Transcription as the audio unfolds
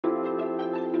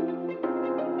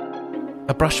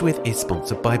A Brush With is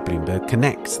sponsored by Bloomberg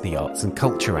Connects, the arts and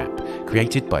culture app.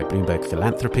 Created by Bloomberg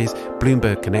Philanthropies,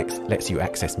 Bloomberg Connects lets you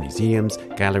access museums,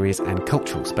 galleries and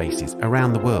cultural spaces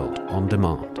around the world on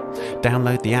demand.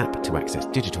 Download the app to access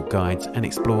digital guides and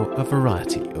explore a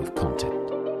variety of content.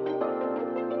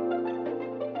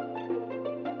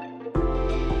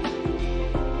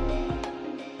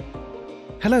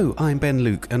 Hello, I'm Ben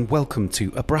Luke and welcome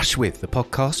to A Brush With, the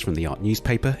podcast from the Art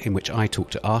newspaper in which I talk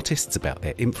to artists about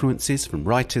their influences, from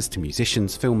writers to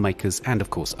musicians, filmmakers and of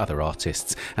course other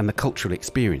artists, and the cultural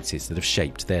experiences that have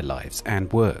shaped their lives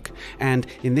and work. And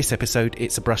in this episode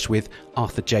it's a brush with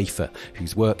Arthur Jafa,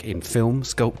 whose work in film,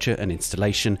 sculpture and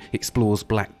installation explores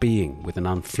black being with an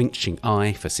unflinching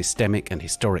eye for systemic and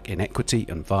historic inequity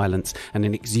and violence, and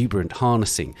an exuberant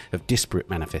harnessing of disparate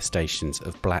manifestations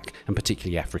of black and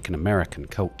particularly African American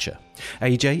culture.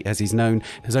 AJ, as he's known,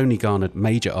 has only garnered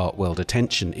major art world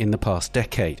attention in the past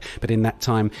decade, but in that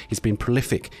time he's been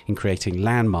prolific in creating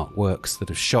landmark works that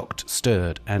have shocked,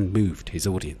 stirred and moved his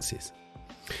audiences.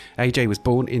 AJ was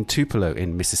born in Tupelo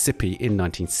in Mississippi in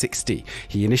 1960.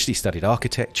 He initially studied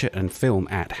architecture and film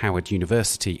at Howard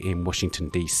University in Washington,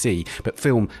 D.C., but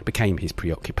film became his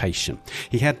preoccupation.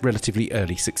 He had relatively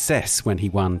early success when he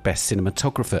won Best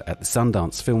Cinematographer at the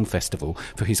Sundance Film Festival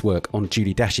for his work on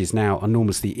Judy Dash's now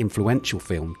enormously influential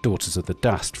film Daughters of the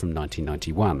Dust from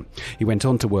 1991. He went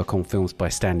on to work on films by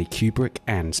Stanley Kubrick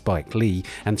and Spike Lee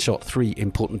and shot 3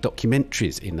 important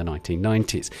documentaries in the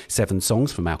 1990s. 7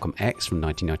 Songs for Malcolm X from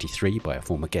 1993 by a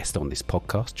former guest on this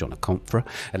podcast, John Aconfra,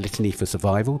 A Litany for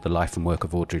Survival, The Life and Work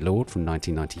of Audre Lorde from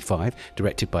 1995,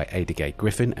 directed by Ada Gay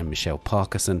Griffin and Michelle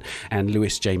Parkinson, and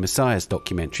Louis J. Messiah's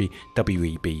documentary,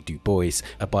 W.E.B. Du Bois,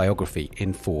 A Biography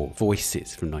in 4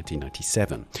 Voices from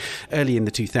 1997. Early in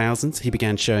the 2000s, he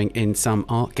began showing in some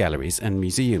art galleries and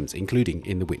museums, including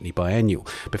in the Whitney Biennial,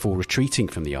 before retreating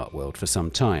from the art world for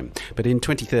some time. But in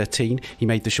 2013, he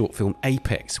made the short film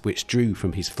Apex, which drew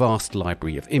from his vast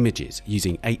library of images,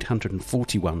 using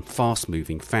 841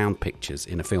 fast-moving found pictures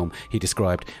in a film he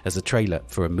described as a trailer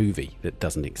for a movie that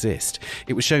doesn't exist.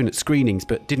 It was shown at screenings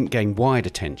but didn't gain wide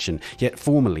attention, yet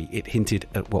formally it hinted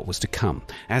at what was to come,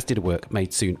 as did a work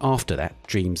made soon after that,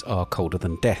 Dreams Are Colder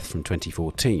Than Death from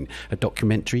 2014, a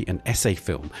documentary and essay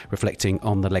film reflecting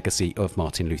on the legacy of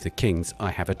Martin Luther King's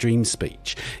I Have a Dream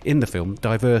speech. In the film,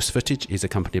 diverse footage is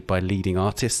accompanied by leading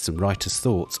artists and writers'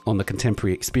 thoughts on the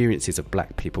contemporary experiences of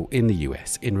black people in the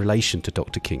US in relation to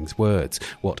Dr. King's words,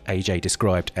 what AJ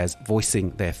described as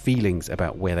voicing their feelings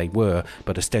about where they were,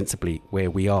 but ostensibly where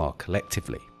we are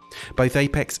collectively. Both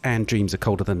Apex and Dreams Are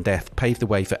Colder Than Death paved the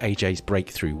way for AJ's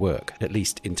breakthrough work, at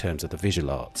least in terms of the visual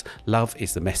arts. Love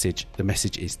is the Message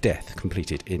is Death,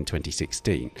 completed in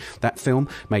 2016. That film,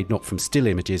 made not from still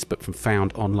images but from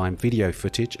found online video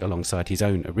footage alongside his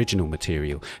own original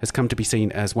material, has come to be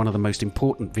seen as one of the most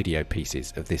important video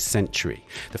pieces of this century.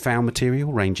 The found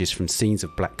material ranges from scenes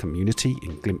of black community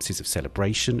in glimpses of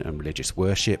celebration and religious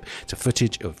worship, to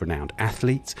footage of renowned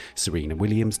athletes, Serena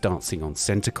Williams dancing on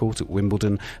centre court at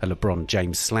Wimbledon, a LeBron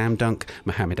James slam dunk,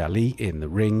 Muhammad Ali in the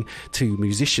ring, to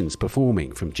musicians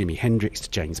performing from Jimi Hendrix to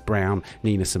James Brown,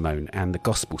 Nina Simone and the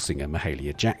gospel singer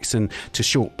Mahalia Jackson, to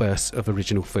short bursts of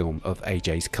original film of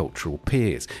AJ's cultural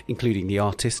peers, including the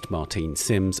artist Martine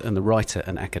Sims and the writer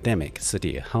and academic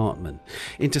Saidiya Hartman.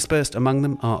 Interspersed among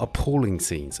them are appalling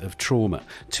scenes of trauma,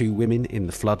 2 women in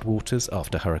the floodwaters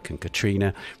after Hurricane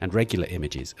Katrina, and regular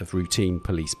images of routine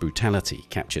police brutality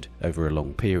captured over a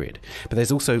long period. But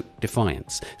there's also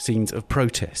defiance, scenes of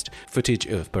protest, footage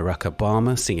of Barack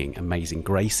Obama singing Amazing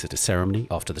Grace at a ceremony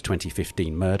after the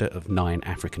 2015 murder of 9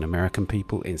 African American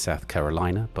people in South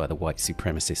Carolina by the white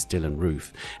supremacist Dylann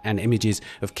Roof, and images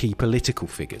of key political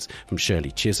figures from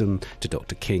Shirley Chisholm to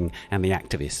Dr. King and the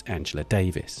activist Angela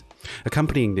Davis.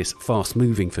 Accompanying this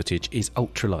fast-moving footage is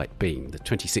Ultralight Beam, the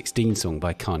 2016 song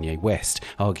by Kanye West,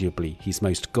 arguably his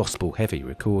most gospel-heavy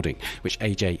recording, which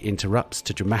AJ interrupts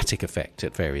to dramatic effect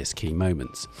at various key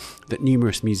moments. That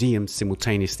numerous museums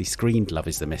simultaneously screened Love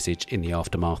is the Message in the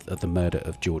aftermath of the murder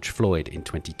of George Floyd in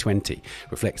 2020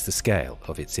 reflects the scale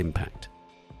of its impact.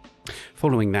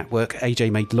 Following that work,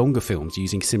 AJ made longer films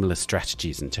using similar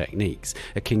strategies and techniques.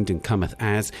 A Kingdom Cometh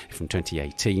As, from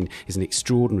 2018, is an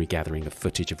extraordinary gathering of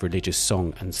footage of religious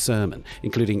song and sermon,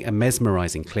 including a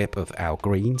mesmerising clip of Al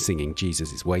Green singing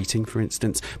Jesus is Waiting, for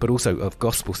instance, but also of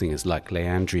gospel singers like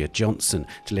Leandria Johnson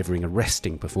delivering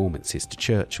arresting performances to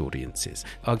church audiences.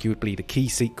 Arguably the key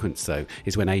sequence, though,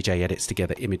 is when AJ edits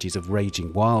together images of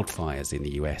raging wildfires in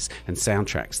the US and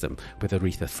soundtracks them with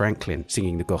Aretha Franklin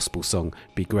singing the gospel song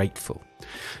Be Grateful grateful.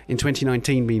 In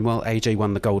 2019, meanwhile, AJ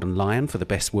won the Golden Lion for the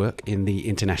best work in the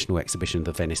international exhibition of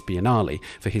the Venice Biennale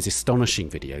for his astonishing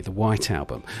video, The White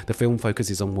Album. The film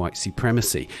focuses on white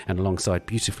supremacy, and alongside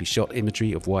beautifully shot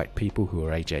imagery of white people who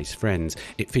are AJ's friends,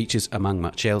 it features, among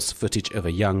much else, footage of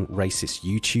a young racist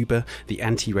YouTuber, the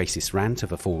anti-racist rant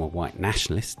of a former white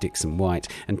nationalist, Dixon White,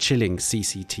 and chilling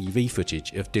CCTV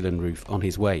footage of Dylan Roof on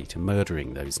his way to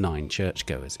murdering those 9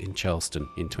 churchgoers in Charleston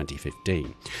in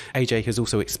 2015. AJ has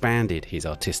also expanded his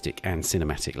artistic and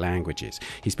cinematic languages.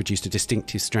 He's produced a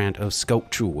distinctive strand of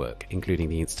sculptural work, including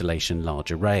the installation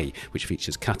Large Array, which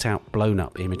features cut-out,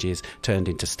 blown-up images turned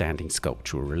into standing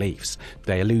sculptural reliefs.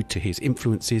 They allude to his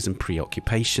influences and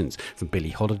preoccupations, from Billie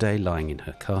Holiday lying in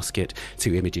her casket,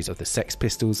 to images of the Sex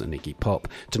Pistols and Iggy Pop,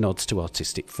 to nods to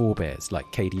artistic forebears like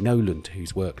Katie Nolan, to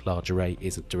whose work Large Array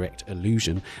is a direct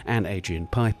allusion, and Adrian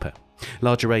Piper.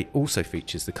 Large Array also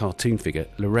features the cartoon figure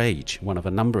Le Rage, one of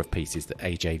a number of pieces that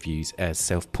AJ views as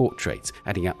self-portraits,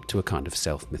 adding up to a kind of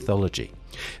self-mythology.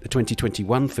 The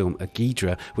 2021 film A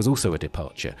Ghidra was also a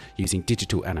departure, using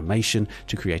digital animation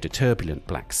to create a turbulent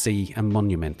black sea and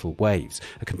monumental waves,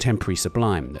 a contemporary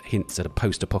sublime that hints at a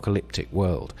post-apocalyptic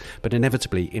world. But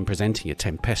inevitably, in presenting a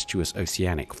tempestuous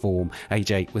oceanic form,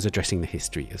 AJ was addressing the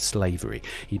history of slavery.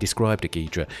 He described A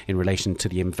Ghidra in relation to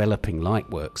the enveloping light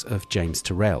works of James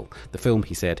Turrell. The film,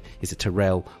 he said, is a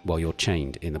Turrell while you're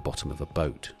chained in the bottom of a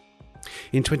boat.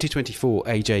 In 2024,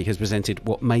 AJ has presented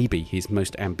what may be his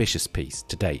most ambitious piece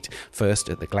to date, first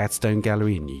at the Gladstone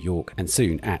Gallery in New York and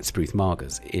soon at Sprüth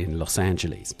Magers in Los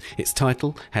Angeles. Its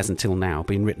title has until now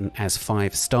been written as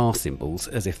 5 star symbols,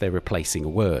 as if they're replacing a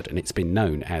word, and it's been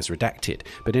known as redacted.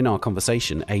 But in our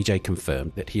conversation, AJ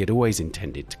confirmed that he had always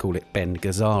intended to call it Ben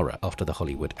GAZZARA, after the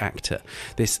Hollywood actor.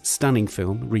 This stunning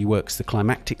film reworks the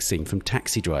climactic scene from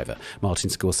Taxi Driver,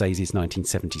 Martin Scorsese's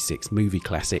 1976 movie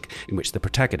classic, in which the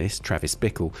protagonist, Travis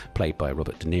Bickle, played by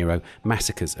Robert De Niro,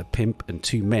 massacres a pimp and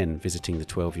 2 men visiting the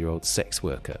 12-year-old sex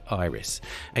worker, Iris.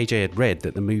 AJ had read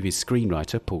that the movie's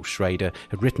screenwriter, Paul Schrader,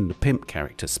 had written the pimp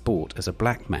character Sport as a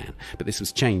black man, but this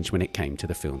was changed when it came to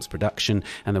the film's production,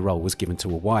 and the role was given to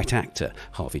a white actor,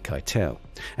 Harvey Keitel.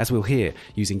 As we'll hear,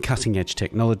 using cutting-edge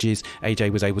technologies,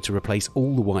 AJ was able to replace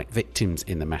all the white victims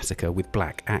in the massacre with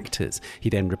black actors. He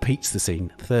then repeats the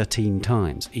scene 13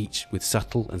 times, each with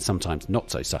subtle and sometimes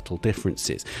not so subtle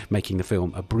differences, making the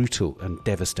film a brutal and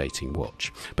devastating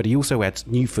watch. But he also adds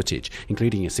new footage,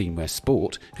 including a scene where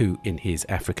Sport, who in his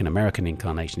African-American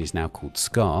incarnation is now called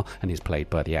Scar and is played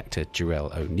by the actor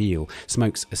Jarrell O'Neal,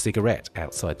 smokes a cigarette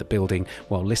outside the building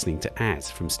while listening to As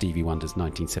from Stevie Wonder's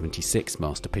 1976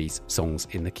 masterpiece Songs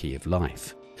in the Key of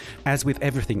Life. As with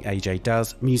everything AJ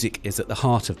does, music is at the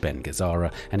heart of Ben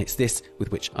GAZZARA, and it's this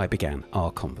with which I began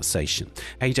our conversation.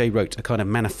 AJ wrote a kind of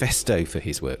manifesto for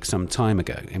his work some time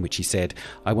ago, in which he said,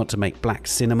 "I want to make black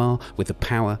cinema with the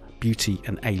power, beauty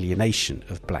and alienation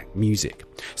of black music."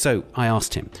 So I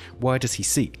asked him, why does he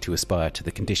seek to aspire to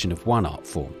the condition of one art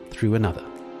form through another?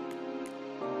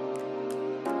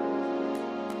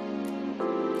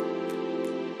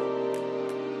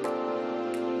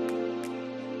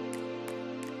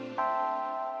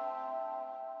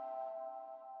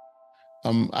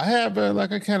 I have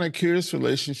a kind of curious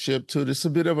relationship to it. It's a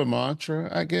bit of a mantra,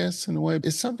 I guess, in a way.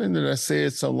 It's something that I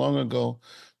said so long ago,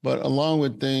 but along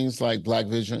with things like Black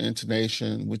visual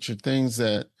intonation, which are things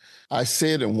that I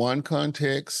said in one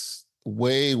context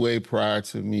way, way prior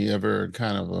to me ever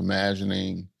kind of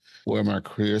imagining where my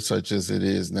career, such as it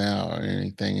is now, or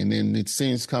anything. And then it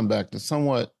seems to come back to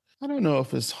somewhat, I don't know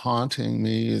if it's haunting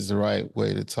me is the right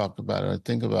way to talk about it or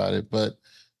think about it, but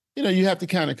you have to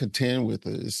kind of contend with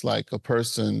it. It's like a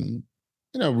person,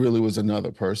 really was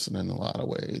another person in a lot of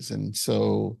ways. And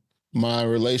so my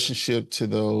relationship to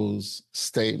those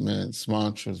statements,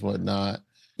 mantras, whatnot,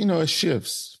 it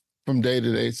shifts from day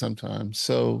to day sometimes.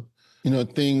 So,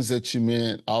 things that you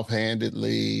meant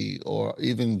offhandedly or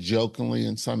even jokingly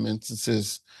in some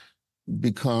instances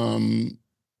become,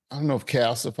 I don't know if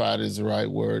calcified is the right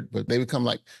word, but they become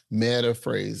like meta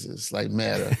phrases, like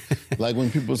meta. Like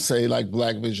when people say like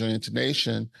Black visual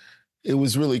intonation, it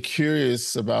was really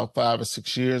curious about 5 or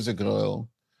 6 years ago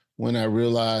when I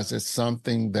realized that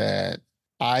something that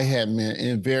I had meant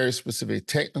in very specific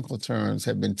technical terms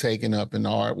had been taken up in the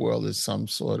art world as some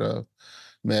sort of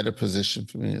meta position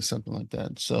for me or something like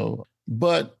that. So,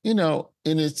 but, in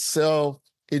itself,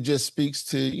 it just speaks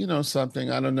to, something,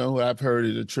 I don't know who I've heard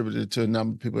it attributed to a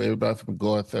number of people, everybody from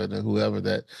Gortha to whoever,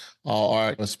 that all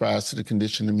art aspires to the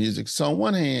condition of music. So on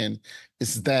one hand,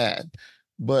 it's that,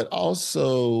 but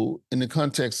also in the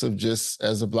context of just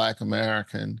as a Black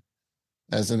American,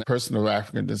 as a person of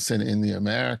African descent in the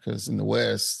Americas, in the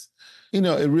West,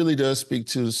 It really does speak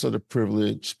to the sort of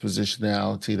privileged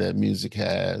positionality that music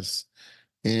has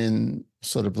in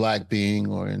sort of Black being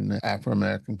or in the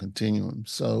Afro-American continuum.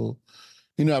 So,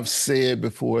 I've said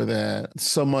before that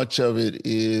so much of it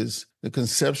is the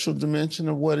conceptual dimension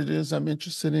of what it is I'm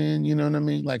interested in. You know what I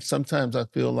mean? Like sometimes I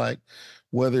feel like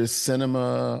whether it's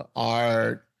cinema,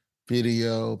 art,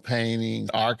 video, painting,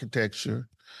 architecture,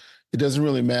 it doesn't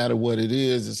really matter what it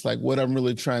is. It's like what I'm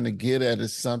really trying to get at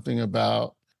is something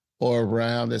about or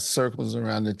around that circles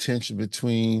around the tension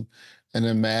between an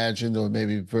imagined or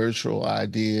maybe virtual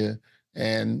idea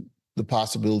and the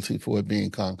possibility for it being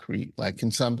concrete. Like,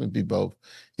 can something be both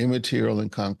immaterial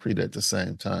and concrete at the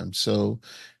same time? So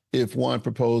if one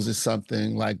proposes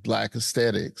something like Black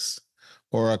aesthetics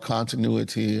or a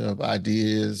continuity of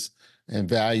ideas and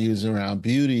values around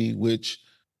beauty, which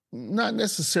not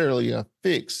necessarily are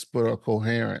fixed, but are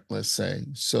coherent, let's say.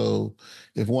 So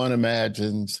if one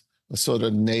imagines a sort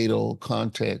of natal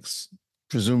context,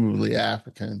 presumably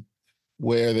African,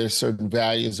 where there's certain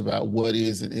values about what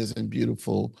is and isn't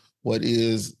beautiful, what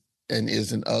is and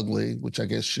isn't ugly, which I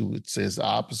guess you would say is the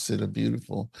opposite of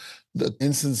beautiful. The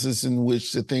instances in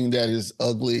which the thing that is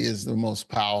ugly is the most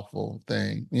powerful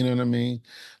thing. You know what I mean?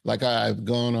 Like I've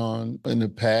gone on in the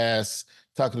past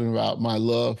talking about my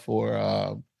love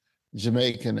for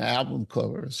Jamaican album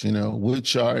covers,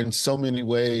 which are in so many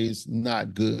ways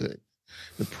not good.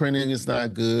 The printing is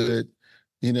not good.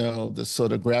 The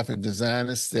sort of graphic design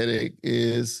aesthetic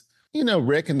is,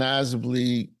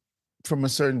 recognizably from a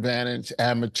certain vantage,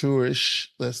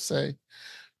 amateurish, let's say,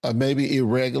 maybe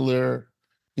irregular,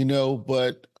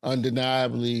 but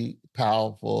undeniably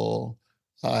powerful,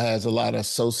 has a lot of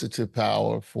associative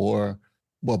power for,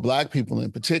 well, Black people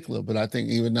in particular, but I think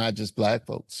even not just Black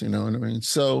folks, you know what I mean?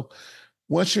 So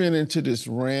once you're into this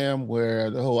realm where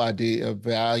the whole idea of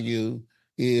value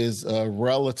is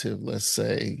relative, let's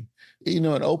say, it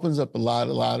opens up a lot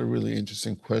of really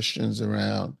interesting questions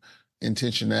around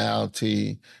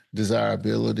intentionality,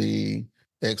 desirability,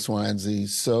 X, Y, and Z.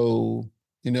 So,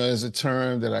 there's a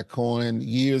term that I coined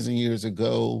years and years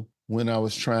ago when I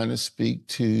was trying to speak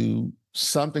to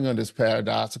something of this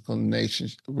paradoxical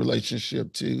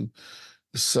relationship to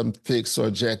some fixed or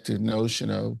objective notion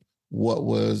of what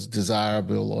was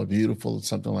desirable or beautiful or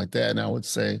something like that. And I would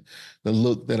say the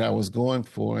look that I was going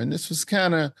for. And this was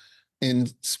kind of in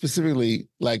specifically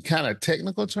like kind of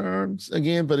technical terms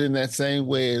again, but in that same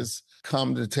way as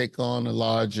come to take on a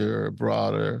larger,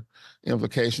 broader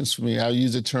implications for me. I'll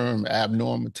use the term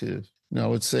abnormative. I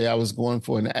would say I was going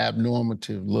for an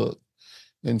abnormative look.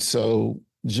 And so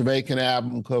Jamaican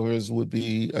album covers would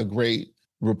be a great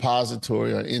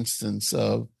repository or instance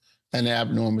of an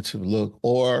abnormative look,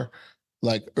 or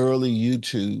like early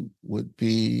YouTube would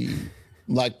be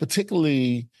like,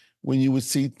 particularly when you would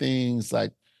see things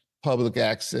like public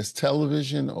access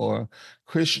television or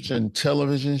Christian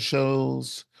television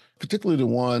shows, particularly the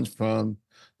ones from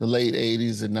the late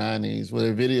 80s and 90s, where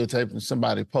they're videotaping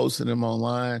somebody posting them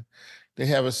online. They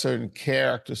have a certain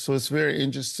character. So it's very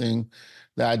interesting,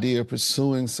 the idea of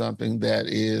pursuing something that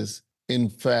is, in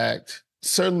fact,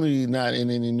 certainly not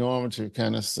in any normative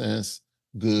kind of sense,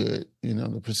 good,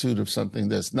 the pursuit of something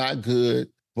that's not good,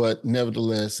 but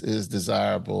nevertheless is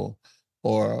desirable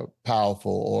or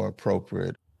powerful or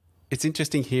appropriate. It's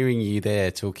interesting hearing you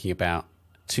there talking about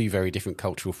two very different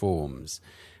cultural forms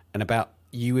and about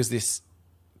you as this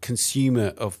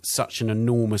consumer of such an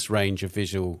enormous range of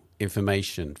visual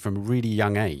information from a really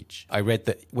young age. I read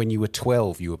that when you were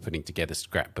 12, you were putting together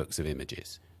scrapbooks of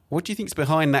images. What do you think's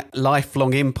behind that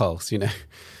lifelong impulse,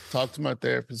 Talk to my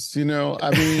therapist. I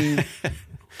mean,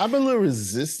 I'm a little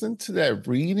resistant to that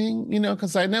reading,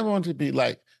 because I never want to be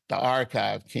like the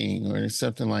archive king or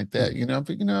something like that,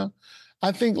 But,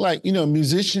 I think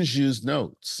musicians use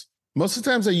notes. Most of the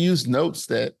times they use notes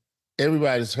that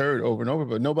everybody's heard over and over,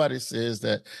 but nobody says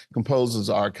that composers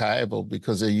are archival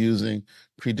because they're using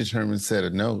predetermined set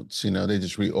of notes. They're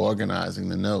just reorganizing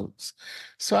the notes.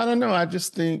 So I don't know. I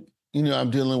just think,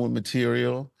 I'm dealing with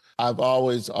material. I've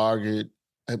always argued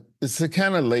it's a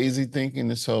kind of lazy thinking,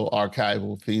 this whole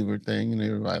archival fever thing, and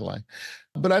everybody like.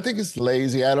 But I think it's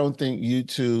lazy. I don't think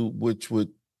YouTube, which would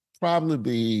probably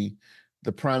be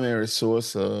the primary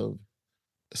source of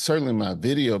certainly my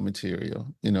video material,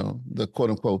 the quote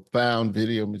unquote found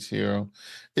video material,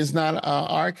 is not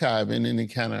archive in any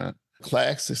kind of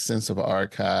classic sense of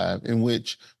archive, in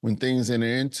which when things enter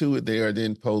into it, they are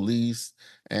then policed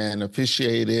and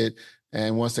officiated.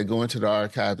 And once they go into the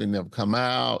archive, they never come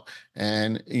out.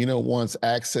 And, once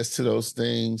access to those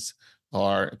things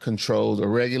or controlled or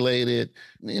regulated.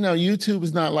 YouTube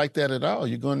is not like that at all.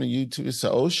 You're going to YouTube, it's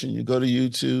an ocean. You go to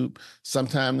YouTube,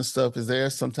 sometimes the stuff is there,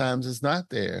 sometimes it's not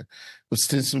there.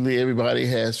 Ostensibly, everybody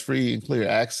has free and clear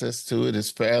access to it.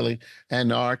 It's fairly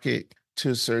anarchic to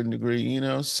a certain degree,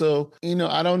 So,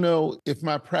 I don't know if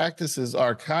my practice is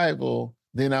archival,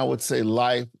 then I would say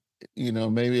life,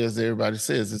 maybe as everybody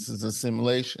says, this is a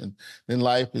simulation, then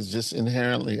life is just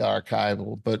inherently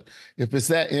archival. But if it's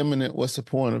that imminent, what's the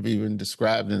point of even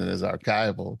describing it as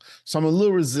archival? So I'm a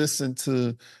little resistant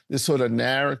to this sort of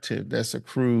narrative that's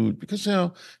accrued because,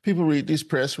 people read these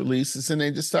press releases and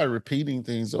they just start repeating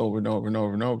things over and over and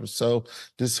over and over. So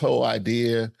this whole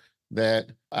idea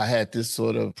that I had this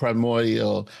sort of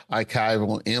primordial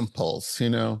archival impulse,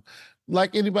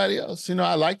 like anybody else.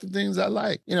 I like the things I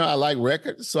like. I like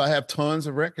records, so I have tons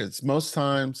of records. Most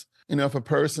times, if a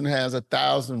person has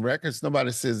 1,000 records,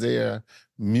 nobody says they're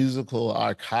musical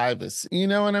archivists. You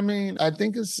know what I mean? I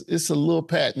think it's a little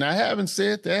pat. Now, I haven't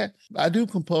said that. I do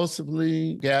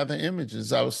compulsively gather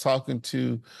images. I was talking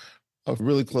to a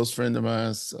really close friend of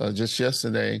mine just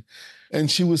yesterday, and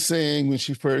she was saying when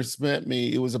she first met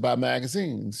me, it was about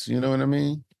magazines. You know what I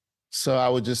mean? So I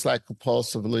would just like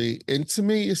compulsively. And to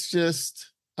me, it's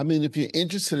just, if you're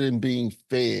interested in being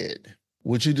fed,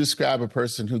 would you describe a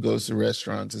person who goes to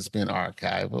restaurants as being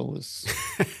archival?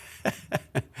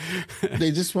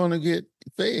 They just want to get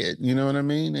fed, you know what I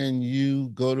mean? And you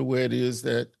go to where it is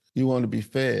that you want to be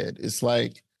fed. It's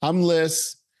like, I'm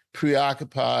less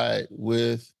preoccupied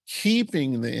with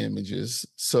keeping the images,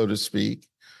 so to speak,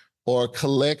 or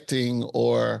collecting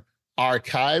or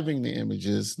archiving the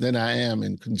images than I am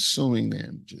in consuming the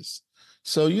images.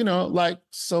 So, like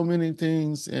so many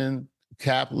things in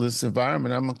capitalist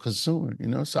environment, I'm a consumer,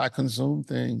 so I consume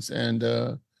things and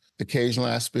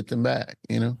occasionally I spit them back,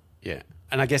 Yeah.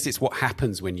 And I guess it's what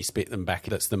happens when you spit them back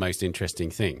that's the most interesting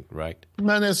thing, right?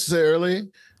 Not necessarily.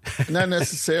 Not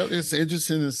necessarily. It's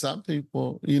interesting to some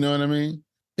people, you know what I mean?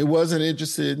 It wasn't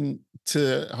interesting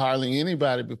to hardly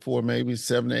anybody before maybe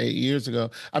 7 to 8 years ago.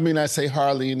 I say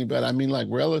hardly anybody, I mean like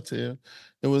relative.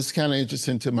 It was kind of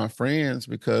interesting to my friends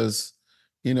because,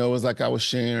 it was like I was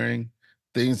sharing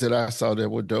things that I saw that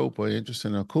were dope or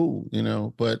interesting or cool,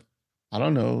 but I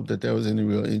don't know that there was any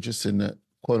real interest in the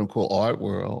quote unquote art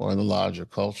world or the larger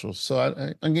cultural. So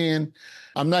again,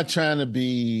 I'm not trying to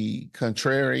be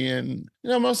contrarian.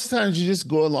 Most of the times you just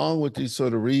go along with these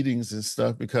sort of readings and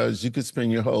stuff because you could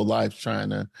spend your whole life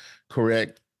trying to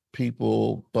correct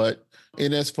people. But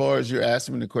in as far as you're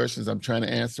asking me the questions, I'm trying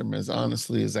to answer them as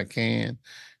honestly as I can.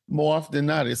 More often than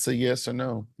not, it's a yes or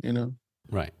no,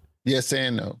 Right. Yes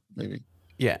and no, maybe.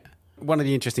 Yeah. One of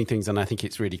the interesting things, and I think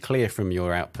it's really clear from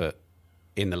your output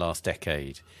in the last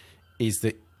decade, is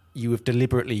that you have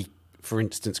deliberately, for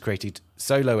instance, created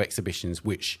solo exhibitions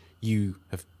which you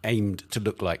have aimed to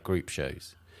look like group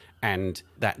shows. And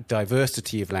that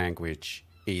diversity of language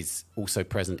is also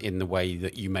present in the way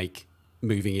that you make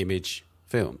moving image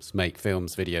films, make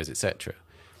films, videos, etc.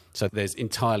 So there's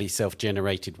entirely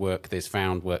self-generated work, there's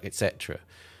found work, etc.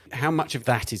 How much of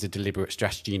that is a deliberate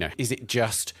strategy? Is it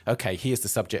just, okay, here's the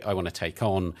subject I want to take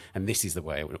on, and this is the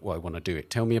way I want to do it?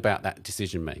 Tell me about that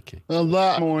decision making. A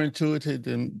lot more intuitive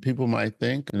than people might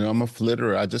think. I'm a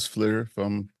flitterer. I just flitter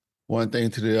from one thing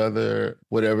to the other,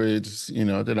 whatever it's,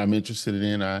 that I'm interested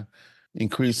in. I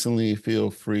increasingly feel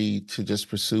free to just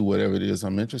pursue whatever it is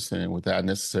I'm interested in without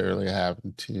necessarily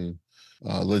having to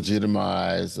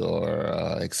legitimize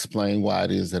or explain why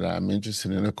it is that I'm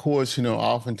interested in. Of course,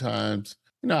 oftentimes,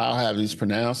 I'll have these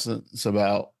pronouncements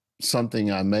about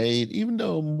something I made, even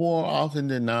though more often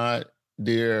than not,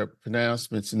 they're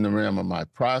pronouncements in the realm of my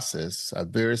process. I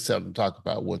very seldom talk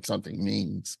about what something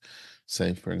means.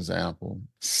 Say, for example,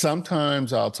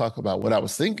 sometimes I'll talk about what I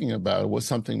was thinking about, what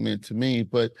something meant to me,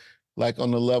 but like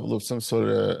on the level of some sort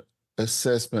of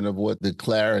assessment of what the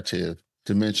declarative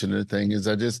dimension of the thing is.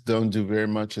 I just don't do very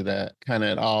much of that kind of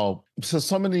at all. So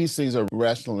some of these things are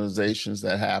rationalizations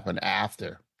that happen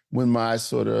after, when my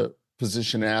sort of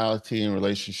positionality in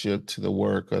relationship to the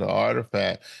work or the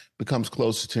artifact becomes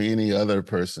closer to any other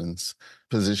person's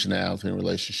positionality in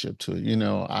relationship to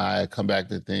it. I come back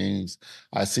to things,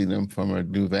 I see them from a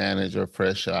new vantage or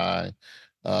fresh eye.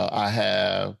 I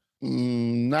have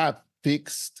not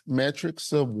fixed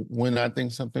metrics of when I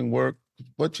think something worked,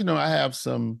 but, I have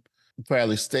some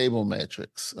fairly stable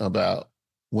metrics about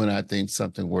when I think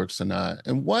something works or not.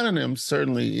 And one of them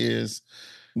certainly is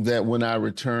that when I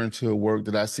return to a work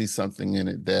that I see something in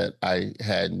it that I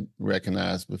hadn't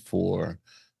recognized before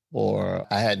or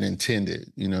I hadn't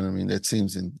intended, you know what I mean? That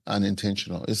seems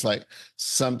unintentional. It's like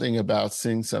something about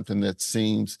seeing something that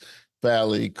seems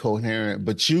fairly coherent,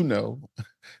 but you know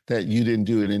that you didn't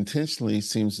do it intentionally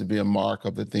seems to be a mark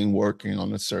of the thing working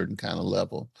on a certain kind of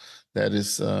level that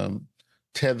is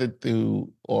tethered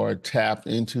through or tapped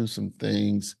into some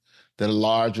things that are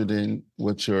larger than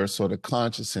what your sort of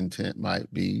conscious intent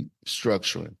might be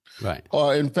structuring. Right.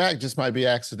 Or in fact, just might be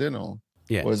accidental.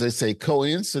 Yeah. Or as they say,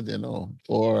 coincidental.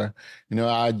 Or,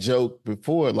 I joked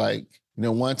before, like,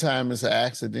 one time it's an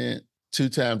accident, 2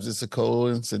 times it's a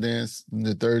coincidence, and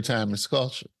the 3rd time it's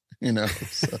culture,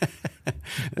 So.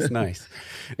 That's nice.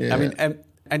 Yeah. I mean,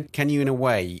 and can you in a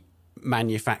way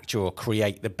manufacture or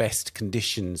create the best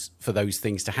conditions for those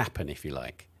things to happen, if you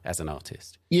like, as an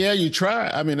artist? Yeah, you try.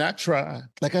 I mean, I try.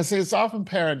 Like I say, it's often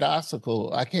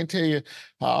paradoxical. I can't tell you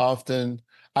how often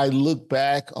I look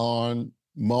back on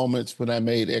moments when I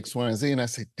made X, Y, and Z, and I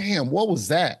say, damn, what was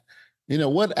that?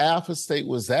 What alpha state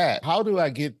was that? How do I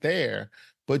get there?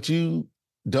 But you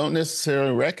don't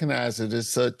necessarily recognize it as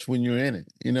such when you're in it.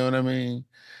 You know what I mean?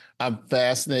 I'm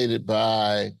fascinated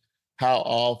by how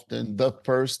often the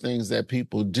first things that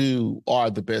people do are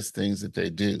the best things that they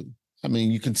do. I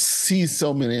mean, you can see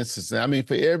so many instances. I mean,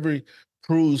 for every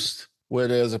Proust where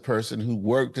there's a person who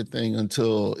worked a thing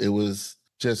until it was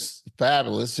just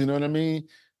fabulous, you know what I mean?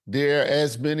 There are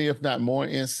as many, if not more,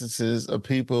 instances of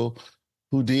people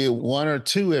who did 1 or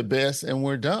 2 at best and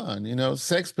were done.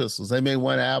 Sex Pistols, they made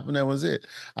 1 album, that was it.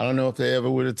 I don't know if they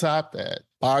ever would have topped that.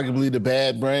 Arguably, the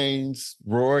Bad Brains,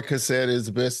 Roar cassette is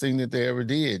the best thing that they ever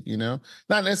did, Not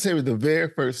necessarily the very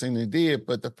first thing they did,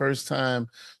 but the first time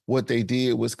what they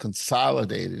did was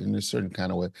consolidated in a certain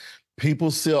kind of way.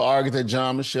 People still argue that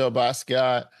Jean-Michel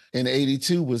Basquiat in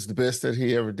 '82 was the best that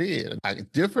he ever did. I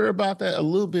differ about that a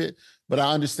little bit, but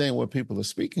I understand what people are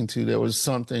speaking to. There was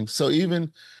something. So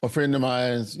even a friend of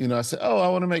mine, I said, oh, I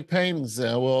want to make paintings.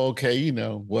 Well, okay,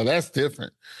 well, that's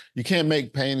different. You can't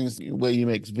make paintings where you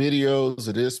make videos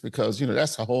of this because,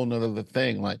 that's a whole nother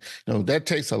thing. Like, that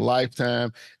takes a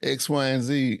lifetime, X, Y, and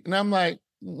Z. And I'm like,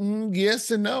 yes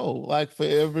and no. Like for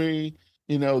every,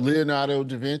 Leonardo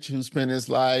da Vinci who spent his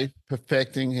life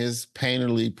perfecting his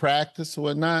painterly practice or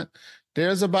whatnot,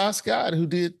 there's a Basquiat who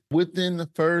did within the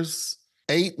first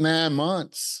 8-9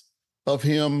 months of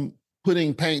him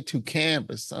putting paint to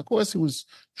canvas. Of course, he was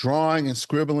drawing and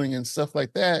scribbling and stuff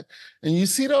like that. And you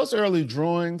see those early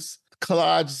drawings,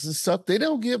 collages and stuff, they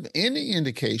don't give any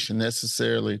indication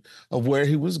necessarily of where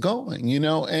he was going,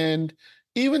 And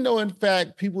even though, in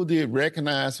fact, people did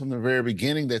recognize from the very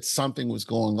beginning that something was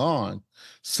going on,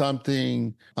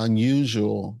 something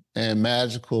unusual and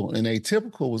magical and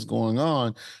atypical was going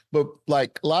on. But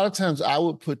like a lot of times I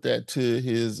would put that to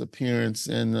his appearance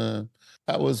in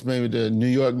that was maybe the New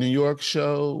York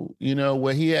show,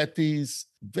 where he had these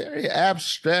very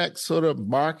abstract sort of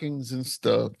markings and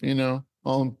stuff,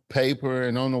 on paper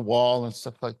and on the wall and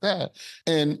stuff like that.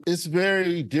 And it's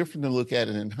very different to look at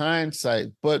it in hindsight,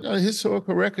 but a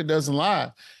historical record doesn't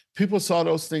lie. People saw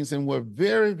those things and were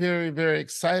very, very, very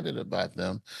excited about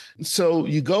them. So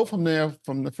you go from there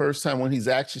from the first time when he's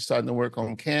actually starting to work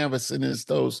on canvas, and it's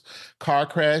those car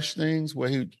crash things where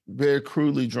he very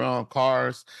crudely drawn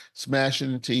cars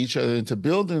smashing into each other, into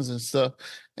buildings and stuff.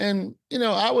 And,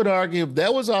 I would argue if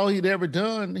that was all he'd ever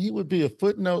done, he would be a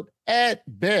footnote at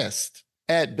best.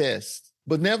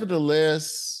 But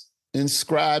nevertheless,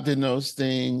 inscribed in those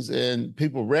things and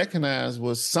people recognize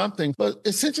was something. But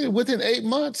essentially within 8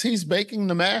 months, he's making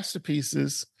the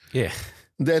masterpieces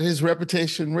that his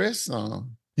reputation rests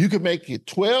on. You could make it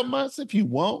 12 months if you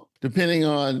want, depending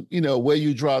on, where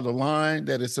you draw the line,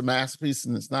 that it's a masterpiece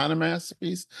and it's not a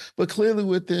masterpiece. But clearly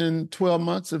within 12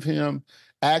 months of him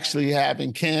actually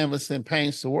having canvas and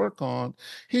paints to work on,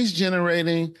 he's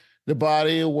generating the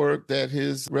body of work that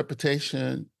his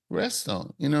reputation rests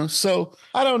on, So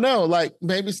I don't know, like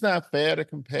maybe it's not fair to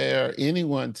compare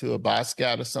anyone to a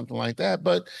Basquiat or something like that.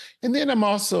 And then I'm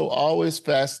also always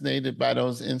fascinated by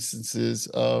those instances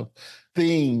of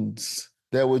themes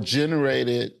that were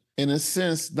generated, in a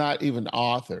sense, not even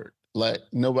authored. Like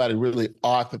nobody really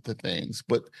authored the things,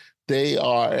 but they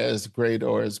are as great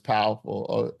or as powerful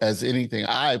or as anything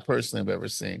I personally have ever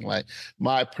seen. Like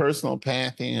my personal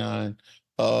pantheon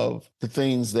of the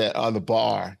things that are the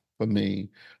bar for me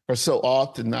are so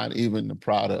often not even the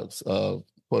products of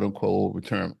quote unquote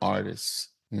overterm artists,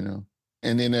 And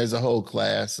then there's a whole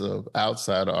class of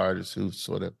outside artists who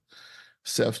sort of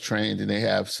self-trained and they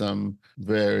have some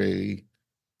very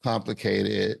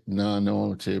complicated,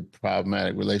 non-normative,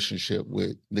 problematic relationship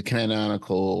with the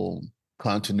canonical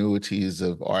continuities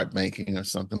of art making or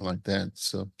something like that.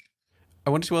 So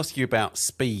I wanted to ask you about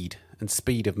speed and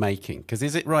speed of making, because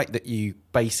is it right that you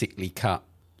basically cut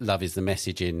Love is the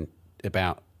Message in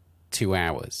about 2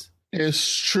 hours?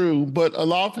 It's true, but a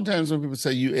lot of times when people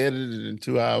say you edited it in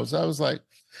 2 hours, I was like,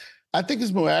 I think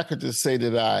it's more accurate to say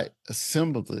that I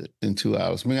assembled it in 2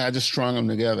 hours. I mean, I just strung them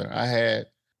together. I had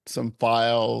some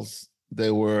files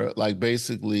that were like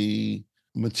basically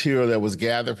material that was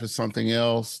gathered for something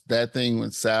else. That thing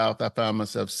went south. I found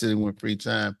myself sitting with free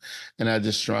time and I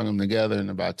just strung them together in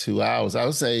about 2 hours. I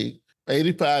would say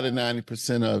 85 to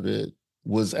 90% of it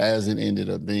was as it ended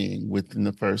up being within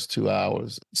the first 2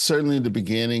 hours. Certainly the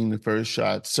beginning, the first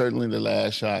shot, certainly the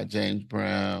last shot, James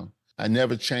Brown. I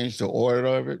never changed the order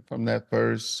of it from that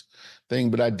first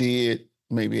thing, but I did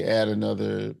maybe add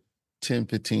another 10,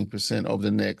 15% over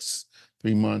the next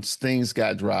 3 months. Things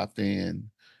got dropped in.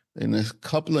 In a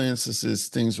couple of instances,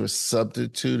 things were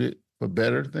substituted for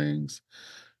better things.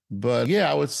 But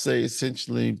yeah, I would say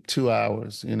essentially 2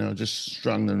 hours, just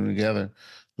strung them together.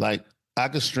 Like I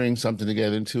could string something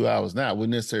together in 2 hours now. It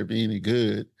wouldn't necessarily be any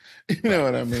good. You know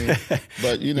what I mean?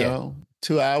 But, Yeah.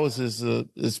 2 hours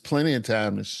is plenty of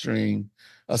time to string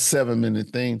a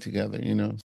 7-minute thing together.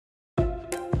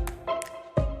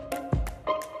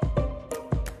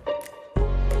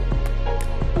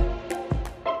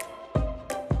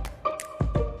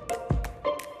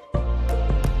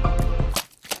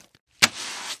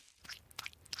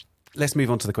 Let's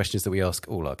move on to the questions that we ask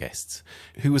all our guests.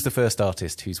 Who was the first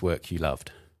artist whose work you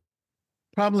loved?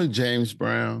 Probably James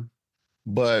Brown.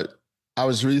 But I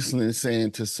was recently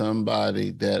saying to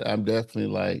somebody that I'm definitely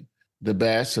like the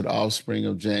bastard offspring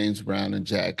of James Brown and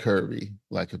Jack Kirby.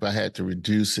 Like if I had to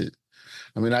reduce it.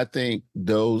 I mean, I think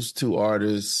those two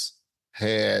artists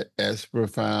had as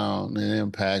profound an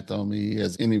impact on me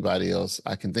as anybody else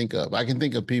I can think of. I can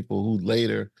think of people who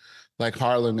later, like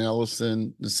Harlan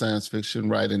Ellison, the science fiction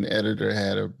writer and editor,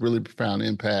 had a really profound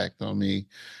impact on me.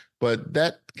 But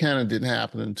that kind of didn't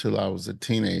happen until I was a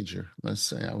teenager. Let's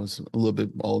say I was a little bit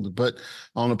older. But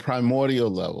on a primordial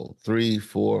level, 3,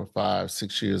 4, 5,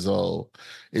 6 years old,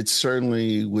 it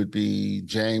certainly would be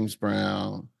James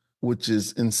Brown, which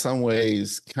is in some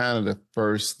ways kind of the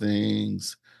first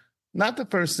things, not the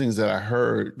first things that I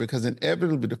heard, because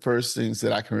inevitably the first things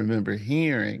that I can remember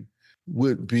hearing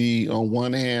would be, on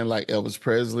one hand, like Elvis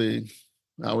Presley.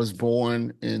 I was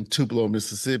born in Tupelo,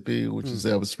 Mississippi, which is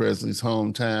Elvis Presley's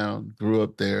hometown, grew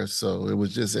up there, so it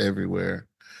was just everywhere.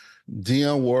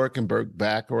 Dionne Warwick and Burt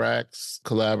Bacharach's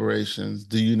collaborations,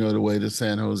 Do You Know the Way to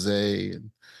San Jose? And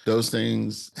those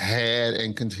things had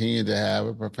and continue to have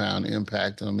a profound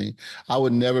impact on me. I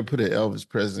would never put an Elvis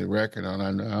Presley record on.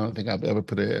 I don't think I've ever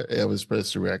put an Elvis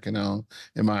Presley record on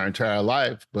in my entire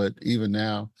life, but even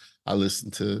now, I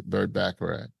listen to Burt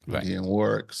Bacharach, right, Dionne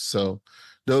Warwick. So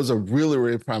those are really,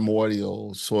 really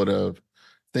primordial sort of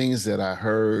things that I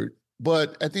heard.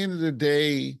 But at the end of the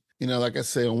day, like I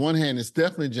say, on one hand, it's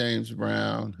definitely James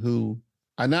Brown, who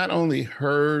I not only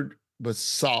heard, but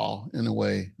saw in a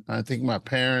way. I think my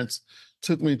parents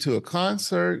took me to a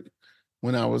concert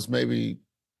when I was maybe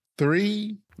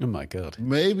 3. Oh, my God.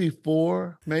 Maybe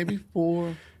 4.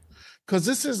 Because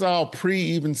this is all pre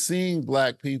even seeing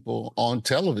Black people on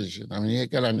television. I mean, you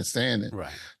got to understand it.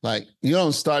 Right. Like, you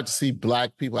don't start to see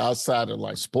Black people outside of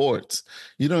like sports.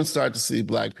 You don't start to see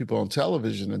Black people on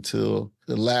television until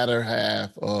the latter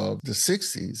half of the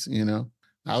 60s,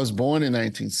 I was born in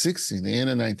 1960, the end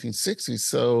of 1960.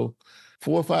 So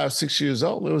 4, 5, 6 years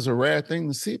old, it was a rare thing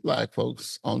to see Black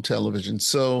folks on television.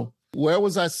 So where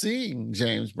was I seeing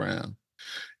James Brown?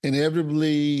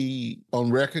 Inevitably on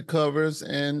record covers.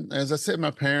 And as I said, my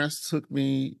parents took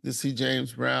me to see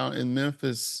James Brown in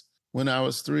Memphis when I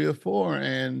was 3 or 4.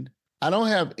 And I don't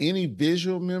have any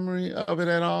visual memory of it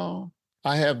at all.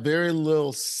 I have very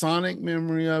little sonic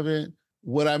memory of it.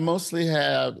 What I mostly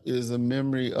have is a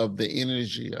memory of the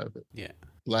energy of it. Yeah.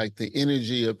 Like the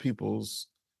energy of people's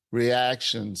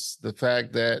reactions, the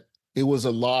fact that it was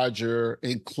a larger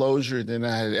enclosure than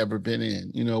I had ever been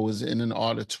in. It was in an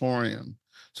auditorium.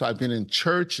 So I've been in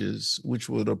churches, which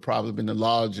would have probably been the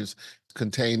largest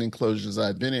contained enclosures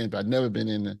I've been in, but I've never been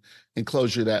in an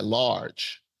enclosure that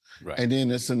large. Right. And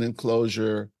then it's an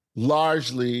enclosure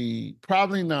largely,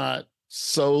 probably not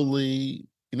solely,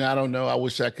 I don't know. I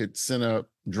wish I could send a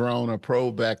drone or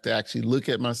probe back to actually look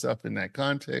at myself in that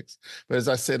context. But as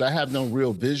I said, I have no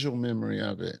real visual memory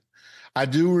of it. I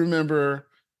do remember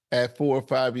at 4 or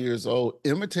 5 years old,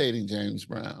 imitating James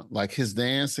Brown, like his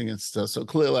dancing and stuff. So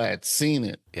clearly I had seen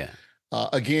it. Yeah.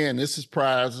 Again, this is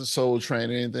prior to Soul Train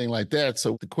or anything like that.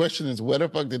 So the question is, where the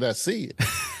fuck did I see it?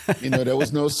 There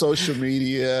was no social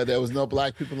media. There was no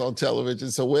Black people on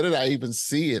television. So where did I even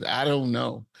see it? I don't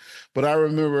know. But I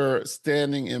remember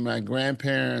standing in my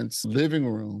grandparents' living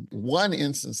room. One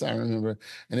instance I remember,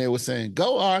 and they were saying,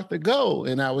 "Go, Arthur, go."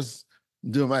 And I was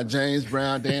doing my James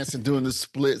Brown dance and doing the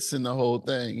splits and the whole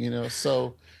thing, you know.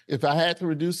 So if I had to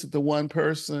reduce it to one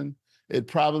person, it'd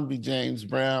probably be James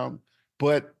Brown.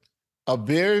 But a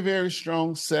very, very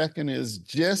strong second is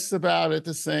just about at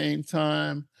the same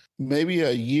time, maybe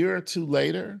a year or two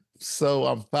later. So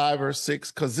I'm 5 or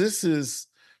 6, because this is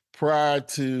prior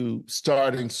to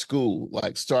starting school,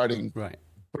 like starting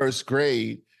first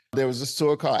grade. There was a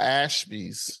store called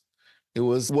Ashby's. It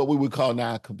was what we would call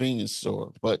now a convenience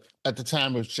store, but at the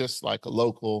time it was just like a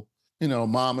local, you know,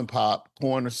 mom and pop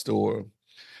corner store.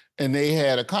 And they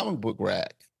had a comic book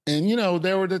rack. And, you know,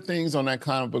 there were the things on that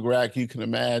comic book rack you can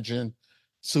imagine,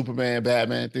 Superman,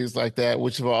 Batman, things like that,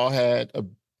 which have all had a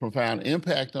profound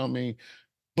impact on me.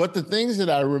 But the things that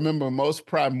I remember most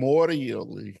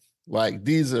primordially, like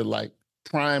these are like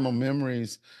primal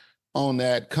memories on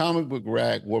that comic book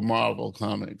rack, were Marvel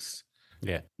comics.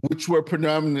 Yeah. Which were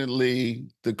predominantly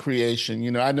the creation.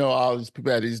 You know, I know all these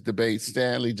people had these debates,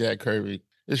 Stan Lee, Jack Kirby.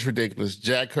 It's ridiculous.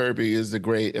 Jack Kirby is the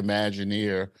great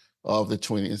Imagineer of the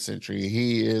 20th century.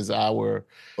 He is our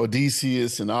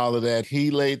Odysseus and all of that. He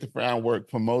laid the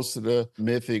groundwork for most of the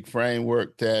mythic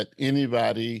framework that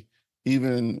anybody,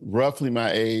 even roughly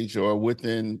my age or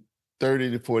within 30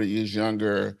 to 40 years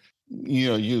younger, you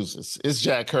know, uses. It's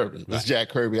Jack Kirby. Right. It's Jack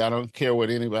Kirby. I don't care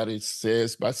what anybody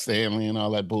says about Stanley and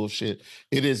all that bullshit.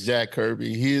 It is Jack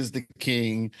Kirby. He is the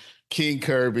king, King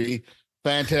Kirby,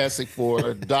 Fantastic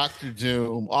Four, Dr.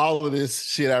 Doom, all of this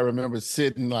shit. I remember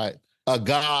sitting like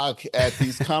agog at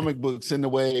these comic books in the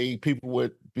way people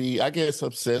would be, I guess,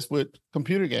 obsessed with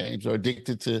computer games or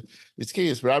addicted to its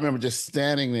kids. But I remember just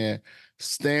standing there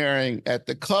staring at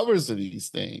the covers of these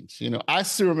things. You know, I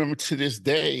still remember to this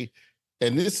day,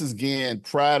 and this is, again,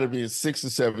 prior to being 6 or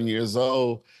 7 years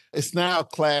old. It's now a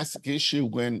classic issue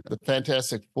when the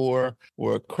Fantastic Four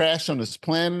were crashed on this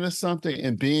planet or something,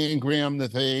 and being Grimm, the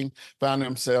Thing, found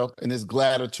himself in this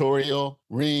gladiatorial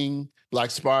ring like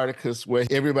Spartacus, where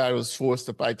everybody was forced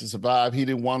to fight to survive. He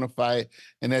didn't want to fight.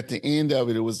 And at the end of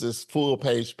it, it was this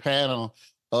full-page panel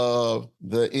of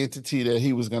the entity that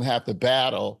he was going to have to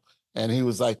battle. And he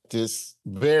was like this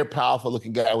very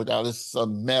powerful-looking guy with all this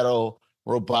metal,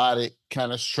 robotic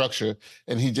kind of structure.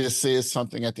 And he just says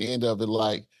something at the end of it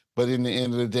like, but in the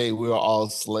end of the day, we're all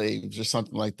slaves or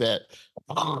something like that.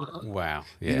 Wow.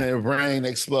 Yeah. And their brain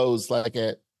explodes like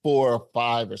at 4 or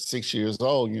 5 or 6 years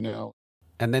old, you know.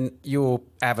 And then your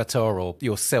avatar, or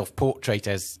your self-portrait,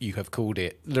 as you have called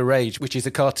it, Le Rage, which is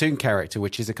a cartoon character,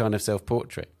 which is a kind of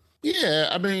self-portrait. Yeah,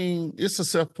 I mean, it's a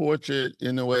self-portrait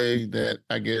in a way that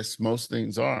I guess most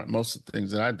things are. Most of the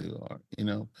things that I do are, you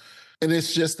know. And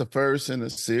it's just the first in a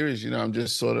series, you know. I'm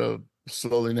just sort of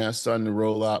slowly now starting to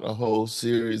roll out a whole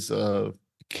series of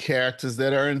characters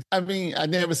that are in. I mean, I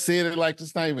never said it like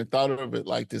this, not even thought of it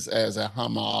like this as a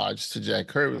homage to Jack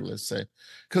Kirby, let's say.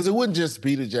 Because it wouldn't just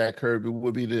be to Jack Kirby, it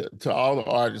would be to all the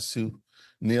artists who,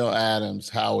 Neil Adams,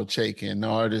 Howard Chaykin, the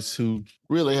artists who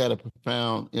really had a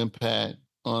profound impact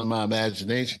on my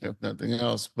imagination, if nothing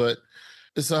else. But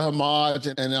it's a homage,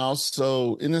 and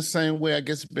also in the same way, I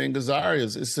guess, being GAZZARA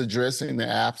is, it's addressing the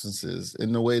absences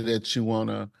in the way that you want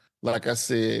to, like I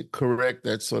said, correct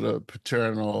that sort of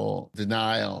paternal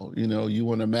denial. You know, you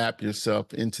want to map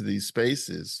yourself into these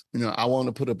spaces. You know, I want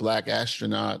to put a Black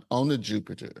astronaut on the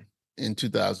Jupiter in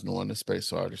 2001, The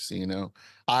Space Odyssey. You know,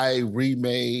 I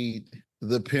remade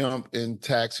the pimp in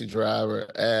Taxi Driver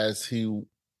as he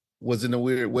was in a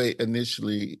weird way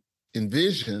initially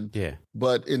envisioned. Yeah.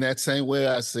 But in that same way,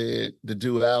 I said the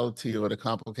duality or the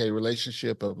complicated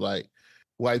relationship of like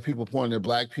white people pointing at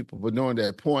Black people, but knowing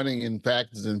that pointing, in fact,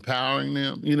 is empowering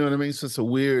them. You know what I mean? So it's a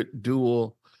weird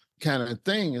dual kind of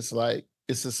thing. It's like,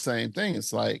 it's the same thing.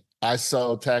 It's like I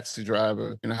saw Taxi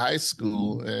Driver in high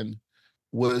school and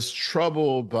was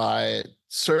troubled by it.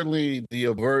 Certainly the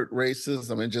overt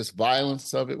racism and just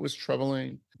violence of it was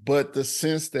troubling, but the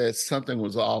sense that something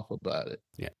was off about it.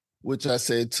 Yeah. Which I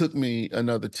said took me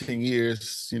another 10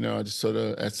 years. You know, I just sort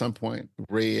of at some point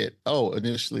read, oh,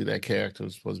 initially that character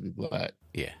was supposed to be Black.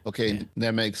 Yeah. Okay, yeah.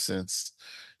 That makes sense.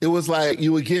 It was like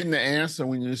you were getting the answer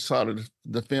when you saw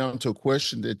the film to a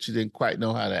question that you didn't quite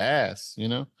know how to ask, you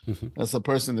know? Mm-hmm. That's a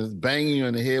person that's banging you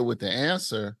in the head with the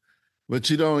answer, but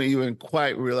you don't even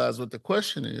quite realize what the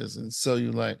question is. And so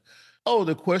you're like, oh,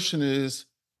 the question is,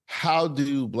 how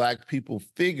do Black people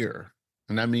figure?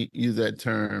 And I mean, use that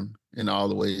term in all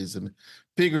the ways, and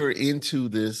figure into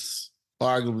this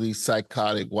arguably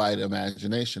psychotic white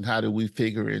imagination. How do we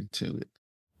figure into it?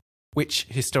 Which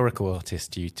historical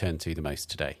artist do you turn to the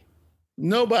most today?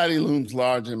 Nobody looms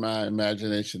larger in my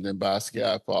imagination than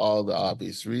Basquiat for all the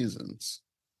obvious reasons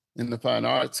in the fine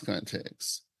arts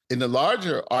context. in the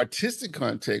larger artistic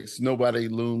context, nobody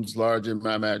looms larger in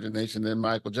my imagination than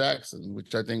Michael Jackson,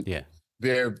 which I think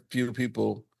very few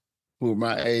people who are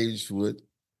my age would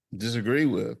disagree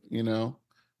with, you know.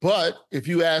 But if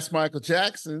you ask Michael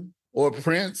Jackson or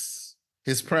Prince,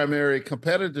 his primary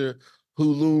competitor, who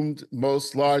loomed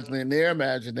most largely in their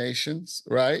imaginations,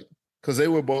 right? Because they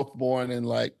were both born in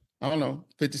like, I don't know,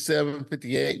 57,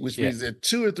 58, which means they're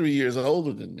 2 or 3 years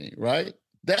older than me, right?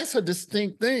 That's a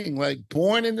distinct thing, like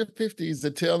born in the 50s,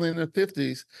 the tail end of the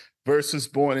 50s versus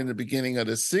born in the beginning of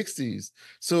the 60s.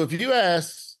 So if you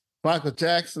ask Michael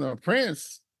Jackson or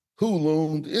Prince who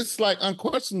loomed, it's like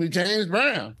unquestionably James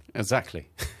Brown. Exactly.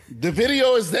 The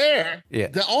video is there. Yeah.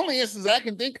 The only instance I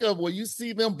can think of where you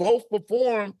see them both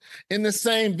perform in the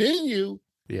same venue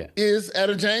is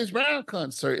at a James Brown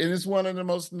concert. And it's one of the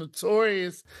most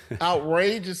notorious,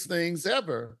 outrageous things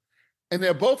ever. And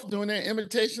they're both doing their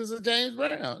imitations of James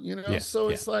Brown, you know?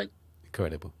 It's like...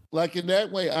 incredible. Like in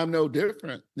that way, I'm no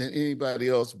different than anybody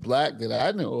else Black that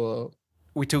I know of.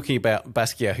 We're talking about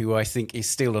Basquiat, who I think is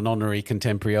still an honorary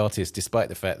contemporary artist, despite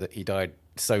the fact that he died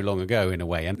so long ago, in a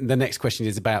way. And the next question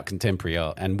is about contemporary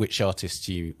art and which artists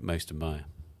do you most admire?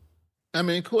 I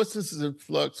mean, of course, this is in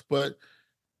flux, but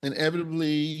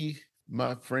inevitably,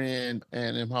 my friend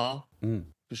Anne Imhof,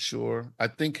 for sure. I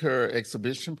think her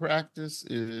exhibition practice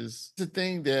is the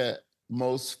thing that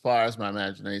most fires my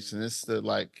imagination. It's the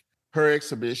like her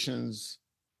exhibitions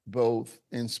both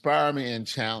inspire me and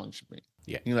challenge me.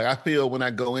 Yeah. You know, I feel when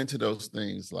I go into those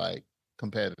things like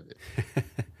competitive.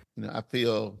 You know, I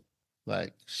feel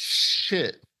like,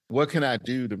 shit, what can I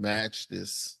do to match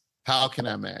this? How can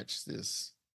I match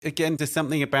this? Again, there's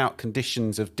something about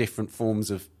conditions of different forms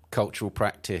of cultural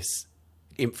practice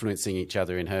influencing each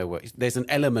other in her work. There's an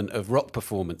element of rock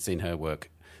performance in her work.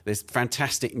 There's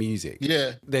fantastic music.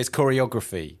 Yeah. There's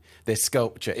choreography. There's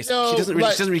sculpture. She doesn't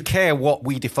really care what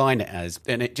we define it as,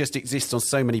 and it just exists on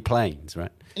so many planes,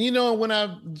 right? You know, when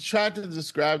I tried to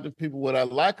describe to people what I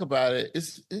like about it,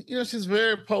 it's, you know, she's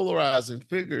very polarizing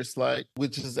figure. It's like,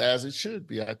 which is as it should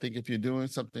be. I think if you're doing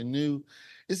something new,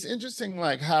 it's interesting,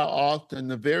 like how often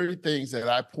the very things that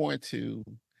I point to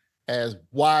as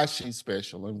why she's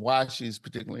special and why she's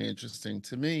particularly interesting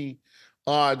to me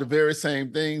are the very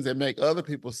same things that make other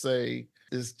people say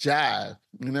is jive,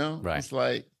 you know? Right. It's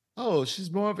like, oh,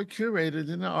 she's more of a curator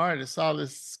than an artist. All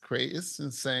this crazy, it's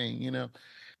insane, you know?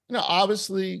 You know,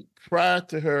 obviously, prior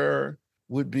to her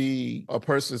would be a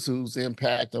person whose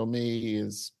impact on me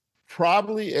is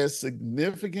probably as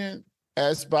significant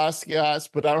as Basquiat's,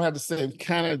 but I don't have the same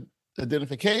kind of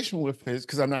identification with his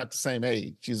because I'm not the same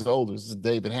age. She's older. This is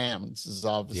David Hammond. This is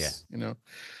obvious, you know.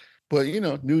 But, you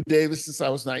know, knew David since I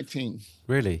was 19.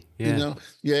 Really? Yeah. You know?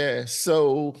 Yeah.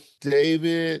 So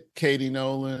David, Katie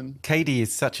Nolan. Katie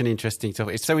is such an interesting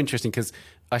topic. It's so interesting because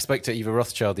I spoke to Eva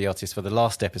Rothschild, the artist, for the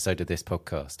last episode of this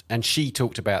podcast, and she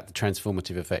talked about the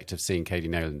transformative effect of seeing Katie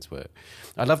Nolan's work.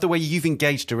 I love the way you've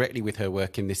engaged directly with her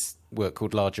work in this work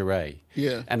called Large Array.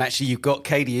 Yeah. And actually you've got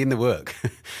Katie in the work.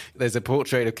 There's a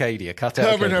portrait of Katie, a cutout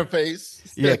covering of Katie. her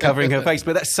face. Yeah, covering her face.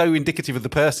 But that's so indicative of the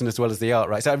person as well as the art,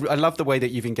 right? So I love the way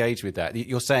that you've engaged with that.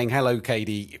 You're saying, hello,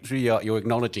 Katie, through your art, you're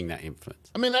acknowledging that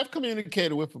influence. I mean, I've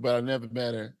communicated with her, but I never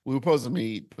met her. We were supposed to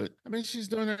meet, but I mean, she's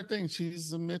doing her thing.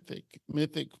 She's a mythic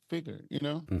figure, you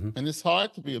know? Mm-hmm. And it's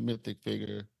hard to be a mythic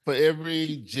figure. For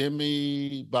every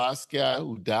Jimmy Basquiat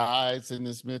who dies in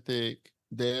this mythic,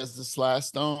 there's the Sly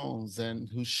Stones and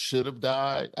who should have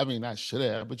died. I mean, not should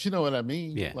have, but you know what I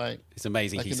mean? Yeah. Like, it's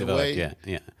amazing like he survived.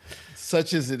 Yeah.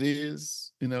 Such as it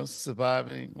is, you know,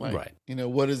 surviving. Like, right. You know,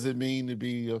 what does it mean to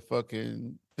be a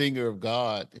fucking finger of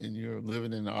God and you're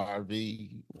living in an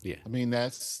RV? Yeah. I mean,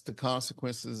 that's the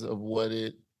consequences of what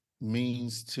it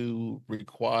means to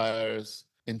requires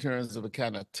in terms of a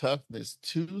kind of toughness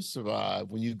to survive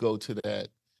when you go to that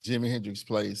Jimi Hendrix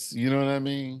place. You know what I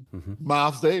mean? Mm-hmm.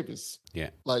 Miles Davis. Yeah.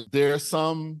 Like there are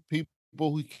some people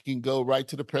who can go right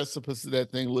to the precipice of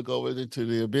that thing, look over into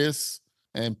the abyss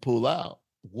and pull out.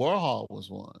 Warhol was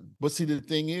one. But see, the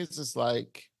thing is, it's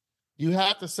like you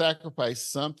have to sacrifice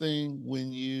something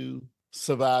when you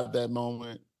survive that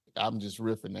moment. I'm just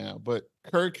riffing now, but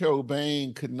Kurt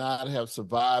Cobain could not have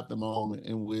survived the moment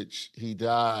in which he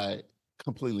died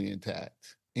completely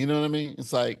intact. You know what I mean?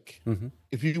 It's like,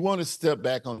 if you want to step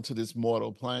back onto this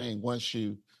mortal plane, once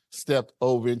you step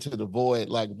over into the void,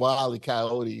 like Wile E.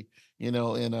 Coyote, you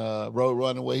know, in Road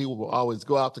Runaway, he will always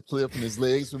go off the cliff and his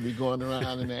legs would be going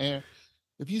around in the air.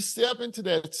 If you step into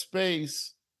that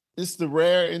space, it's the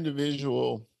rare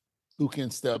individual who can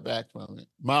step back from it.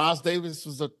 Miles Davis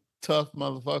was a tough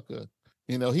motherfucker.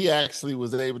 You know, he actually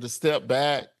was able to step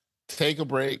back, take a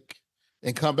break,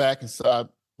 and come back and start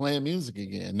playing music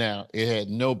again. Now, it had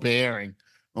no bearing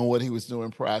on what he was doing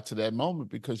prior to that moment,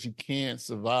 because you can't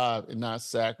survive and not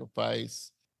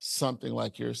sacrifice something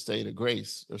like your state of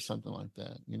grace or something like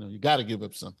that. You got to give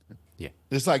up something. Yeah.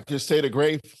 It's like your state of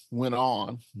grace went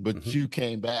on, but you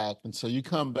came back. And so you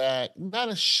come back, not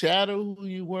a shadow who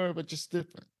you were, but just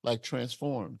different, like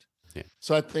transformed. Yeah.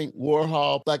 So I think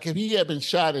Warhol, like if he had been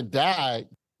shot and died,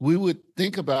 we would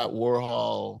think about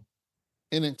Warhol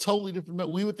in a totally different way.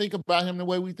 We would think about him the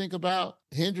way we think about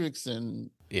Hendrix and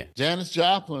Janis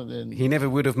Joplin. And he never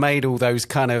would have made all those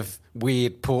kind of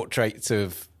weird portraits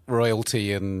of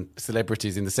royalty and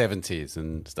celebrities in the 70s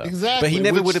and stuff. Exactly. But he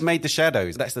never would have made the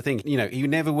shadows. That's the thing. He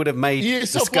never would have made the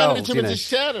skulls. The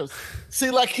shadows.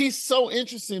 See, like he's so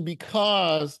interesting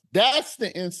because that's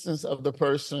the instance of the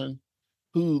person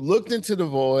who looked into the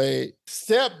void,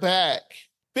 stepped back,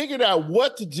 figured out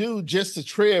what to do just to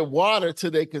tread water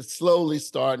till they could slowly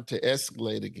start to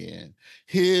escalate again.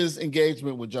 His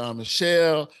engagement with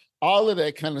Jean-Michel, all of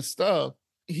that kind of stuff.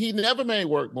 He never made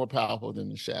work more powerful than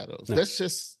the shadows. No. That's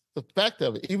just the fact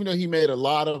of it. Even though he made a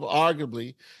lot of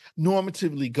arguably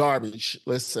normatively garbage,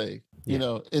 let's say, in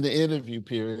the interview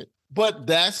period. But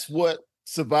that's what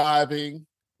surviving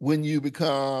when you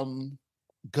become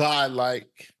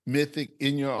godlike, mythic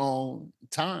in your own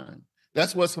time.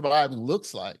 That's what surviving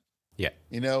looks like. Yeah.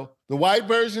 The white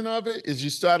version of it is you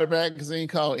start a magazine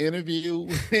called Interview.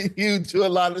 You do a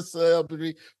lot of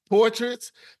celebrity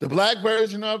portraits. The black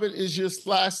version of it is your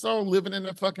Sly Stone living in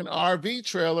a fucking RV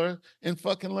trailer in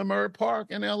fucking Leimert Park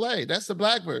in LA. That's the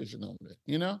black version of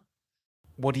it,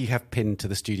 What do you have pinned to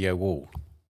the studio wall?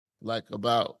 Like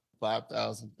about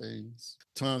 5,000 things,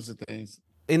 tons of things.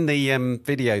 In the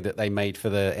video that they made for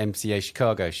the MCA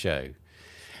Chicago show,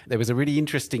 there was a really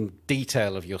interesting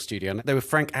detail of your studio. And there were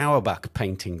Frank Auerbach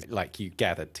paintings like you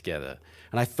gathered together.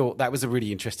 And I thought that was a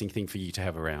really interesting thing for you to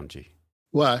have around you.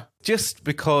 Why? Just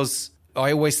because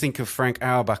I always think of Frank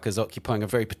Auerbach as occupying a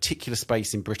very particular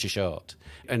space in British art.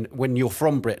 And when you're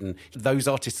from Britain, those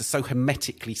artists are so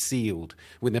hermetically sealed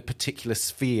with a particular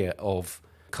sphere of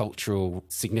cultural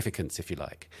significance, if you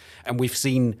like. And we've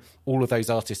seen all of those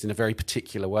artists in a very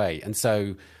particular way. And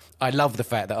so I love the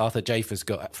fact that Arthur Jafa's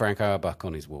got Frank Auerbach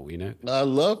on his wall, I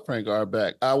love Frank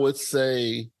Auerbach. I would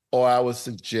say, or I would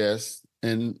suggest,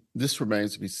 and this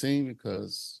remains to be seen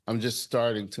because I'm just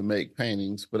starting to make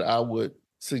paintings, but I would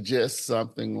suggest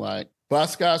something like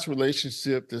Basquiat's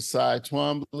relationship to Cy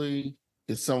Twombly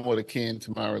is somewhat akin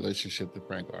to my relationship to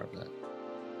Frank Auerbach.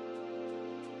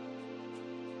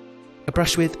 A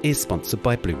Brush With is sponsored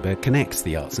by Bloomberg Connects,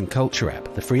 the arts and culture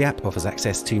app. The free app offers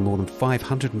access to more than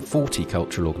 540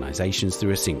 cultural organisations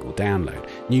through a single download.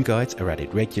 New guides are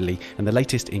added regularly, and the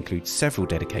latest includes several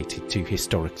dedicated to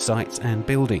historic sites and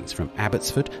buildings, from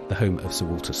Abbotsford, the home of Sir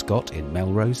Walter Scott in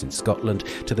Melrose in Scotland,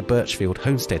 to the Birchfield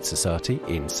Homestead Society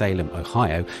in Salem,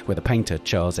 Ohio, where the painter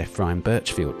Charles Ephraim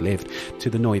Birchfield lived, to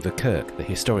the Neuve Kerk, the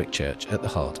historic church at the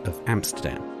heart of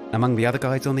Amsterdam. Among the other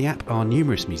guides on the app are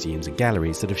numerous museums and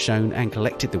galleries that have shown and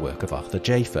collected the work of Arthur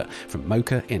Jafa, from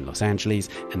MoCA in Los Angeles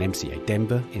and MCA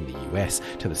Denver in the US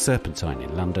to the Serpentine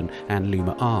in London and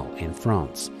Luma Arles in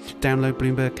France. Download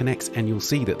Bloomberg Connects and you'll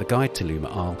see that the guide to Luma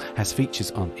Arles has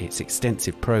features on its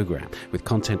extensive programme, with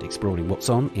content exploring what's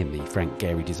on in the Frank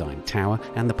Gehry designed tower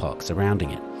and the park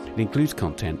surrounding it. It includes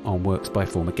content on works by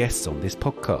former guests on this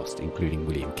podcast, including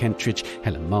William Kentridge,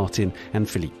 Helen Martin and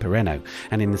Philippe Perreno.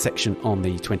 And in the section on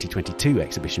the 2022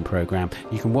 exhibition programme,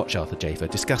 you can watch Arthur Jafa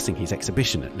discussing his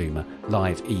exhibition at Luma,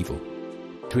 Live Evil.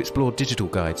 To explore digital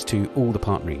guides to all the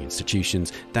partnering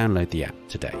institutions, download the app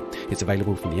today. It's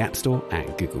available from the App Store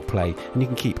and Google Play, and you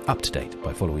can keep up to date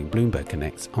by following Bloomberg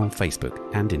Connects on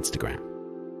Facebook and Instagram.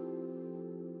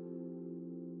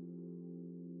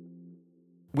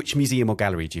 Which museum or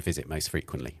gallery do you visit most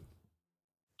frequently?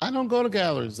 I don't go to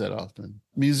galleries that often.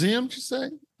 Museums, you say?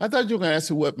 I thought you were going to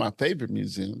ask me what my favorite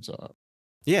museums are.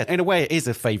 Yeah, in a way, it is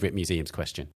a favourite museums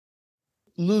question.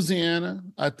 Louisiana,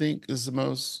 I think, is the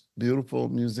most beautiful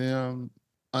museum.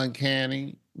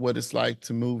 Uncanny, what it's like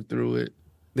to move through it.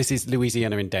 This is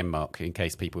Louisiana in Denmark, in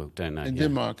case people don't know. In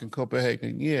Denmark, in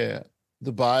Copenhagen, yeah.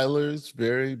 The Byler's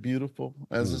very beautiful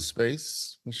as a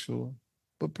space, for sure.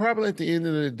 But probably at the end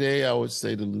of the day, I would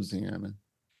say to Louisiana.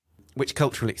 Which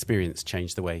cultural experience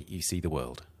changed the way you see the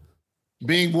world?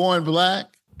 Being born Black,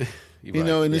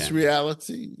 in this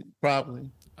reality, probably.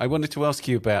 I wanted to ask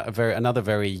you about another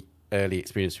very early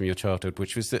experience from your childhood,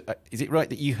 which was that, is it right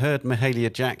that you heard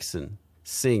Mahalia Jackson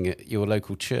sing at your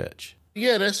local church?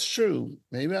 Yeah, that's true.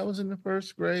 Maybe I was in the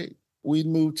first grade. We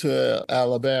moved to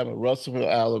Alabama, Russellville,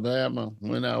 Alabama,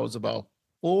 when I was about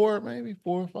 4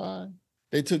 or 5.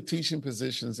 They took teaching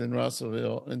positions in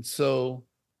Russellville. And so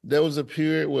there was a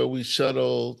period where we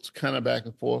shuttled kind of back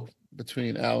and forth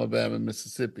between Alabama and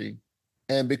Mississippi.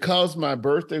 And because my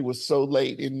birthday was so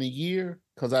late in the year,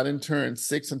 because I didn't turn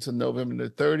 6 until November the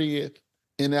 30th,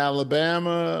 in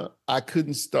Alabama, I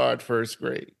couldn't start first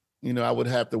grade. I would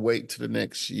have to wait till the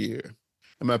next year.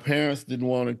 And my parents didn't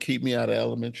want to keep me out of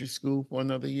elementary school for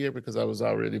another year because I was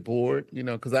already bored,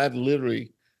 because I'd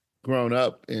literally grown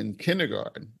up in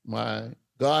kindergarten. My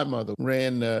godmother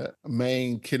ran the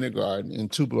main kindergarten in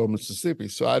Tupelo, Mississippi.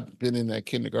 So I'd been in that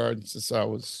kindergarten since I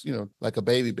was, like a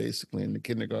baby, basically, in the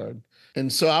kindergarten.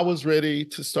 And so I was ready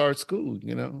to start school,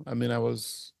 I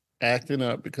was acting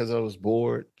up because I was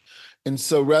bored. And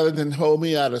so rather than hold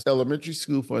me out of elementary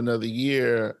school for another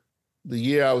year, the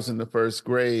year I was in the first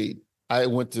grade, I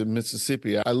went to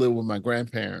Mississippi. I lived with my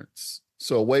grandparents,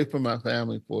 so away from my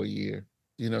family for a year,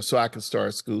 so I could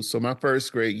start school. So my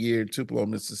first grade year in Tupelo,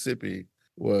 Mississippi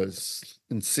was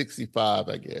in 65,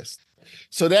 I guess.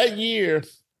 So that year,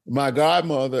 my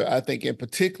godmother, I think in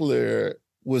particular,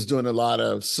 was doing a lot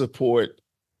of support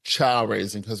child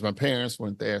raising because my parents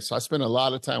weren't there. So I spent a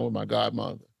lot of time with my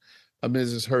godmother,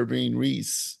 Mrs. Herbine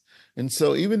Reese. And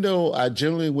so even though I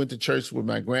generally went to church with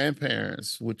my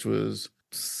grandparents, which was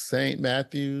St.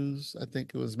 Matthew's, I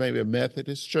think it was maybe a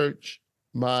Methodist church,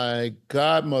 my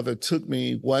godmother took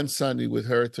me one Sunday with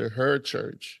her to her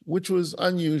church, which was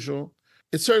unusual.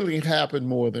 It certainly happened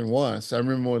more than once. I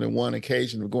remember more than one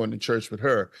occasion of going to church with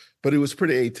her, but it was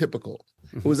pretty atypical.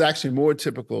 It was actually more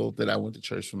typical that I went to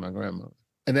church with my grandmother.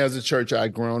 And that was a church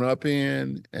I'd grown up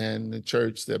in and the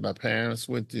church that my parents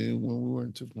went to when we were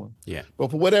in Tupelo. Yeah.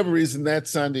 But for whatever reason, that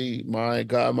Sunday, my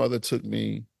godmother took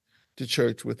me to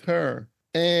church with her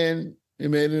and it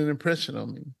made an impression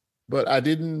on me. But I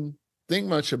didn't think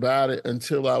much about it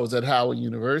until I was at Howard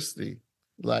University,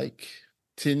 like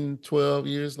 10, 12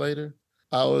 years later.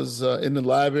 I was in the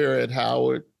library at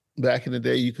Howard. Back in the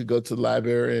day, you could go to the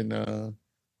library and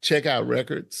check out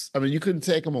records. I mean, you couldn't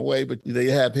take them away, but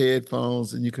they have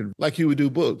headphones and you could, like you would do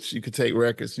books, you could take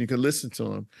records and you could listen to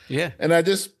them. Yeah. And I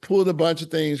just pulled a bunch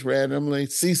of things randomly.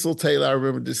 Cecil Taylor, I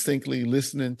remember distinctly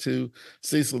listening to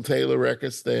Cecil Taylor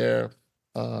records there,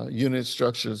 unit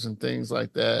structures and things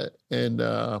like that. And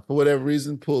for whatever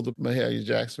reason, pulled the Mahalia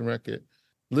Jackson record.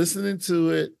 Listening to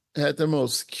it, had the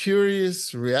most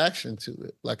curious reaction to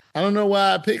it. Like, I don't know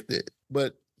why I picked it,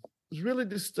 but was really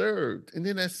disturbed. And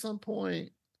then at some point,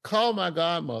 called my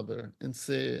godmother and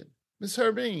said, Miss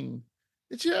Herbine,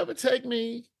 did you ever take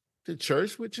me to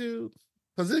church with you?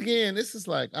 Because again, this is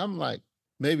like, I'm like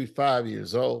maybe 5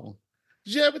 years old.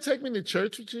 Did you ever take me to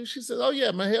church with you? She said, oh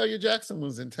yeah, Mahalia Jackson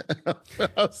was in town. I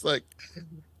was like,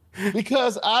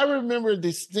 because I remember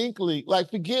distinctly, like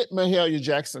forget Mahalia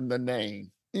Jackson, the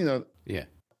name, Yeah.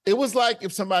 It was like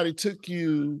if somebody took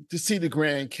you to see the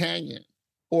Grand Canyon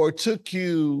or took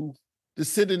you to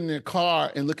sit in their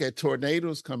car and look at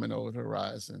tornadoes coming over the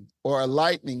horizon or a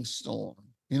lightning storm,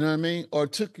 you know what I mean? Or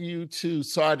took you to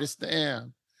Sardis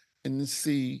Dam and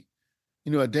see,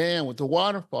 a dam with the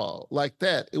waterfall like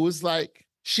that. It was like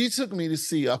she took me to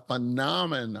see a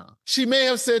phenomenon. She may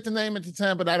have said the name at the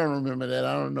time, but I don't remember that.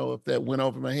 I don't know if that went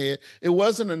over my head. It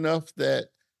wasn't enough that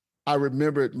I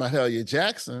remembered Mahalia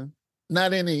Jackson,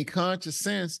 not in any conscious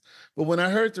sense. But when I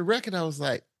heard the record, I was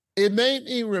like, it made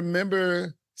me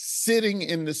remember sitting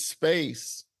in the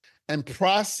space and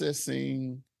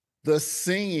processing the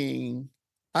singing.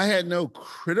 I had no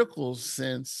critical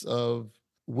sense of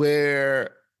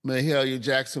where Mahalia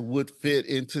Jackson would fit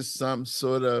into some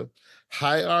sort of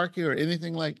hierarchy or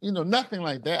anything like, nothing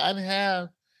like that. I didn't have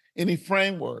any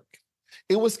framework.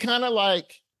 It was kind of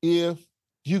like if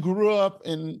you grew up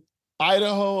in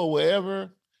Idaho or wherever,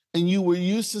 and you were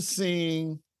used to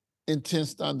seeing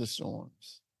intense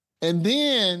thunderstorms. And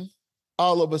then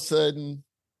all of a sudden,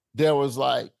 there was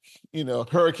like,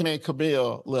 Hurricane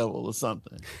Camille level or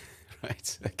something.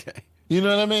 Right, okay. You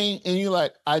know what I mean? And you're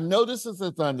like, I know this is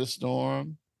a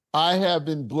thunderstorm. I have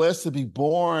been blessed to be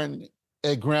born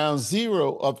at ground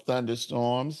zero of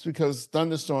thunderstorms because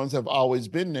thunderstorms have always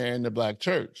been there in the Black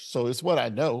church. So it's what I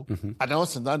know. Mm-hmm. I know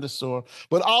it's a thunderstorm.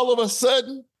 But all of a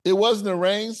sudden, it wasn't a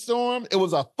rainstorm. It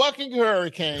was a fucking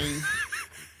hurricane.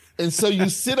 And so you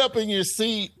sit up in your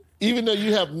seat, even though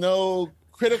you have no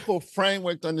critical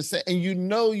framework to understand, and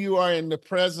you are in the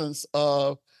presence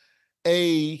of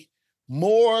a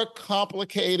more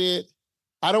complicated,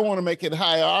 I don't want to make it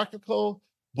hierarchical,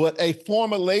 but a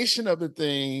formulation of the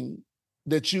thing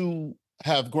that you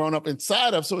have grown up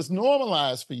inside of. So it's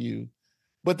normalized for you.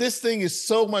 But this thing is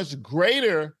so much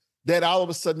greater that all of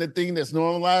a sudden the thing that's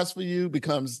normalized for you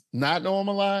becomes not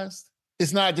normalized.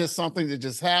 It's not just something that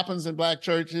just happens in Black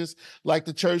churches, like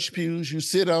the church pews. You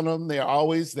sit on them, they're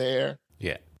always there.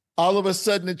 Yeah. all of a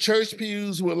sudden the church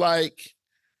pews were like,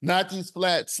 not these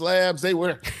flat slabs. They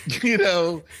were,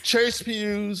 church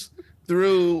pews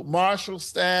through Marshall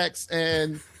stacks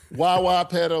and wah-wah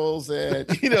pedals and,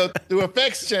 through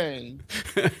effects chain.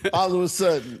 All of a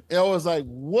sudden, it was like,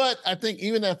 what? I think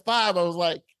even at 5, I was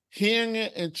like hearing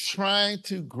it and trying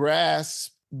to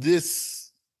grasp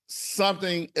this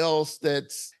something else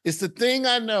it's the thing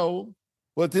I know,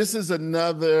 but this is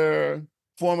another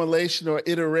formulation or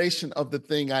iteration of the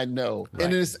thing I know. Right.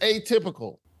 And it's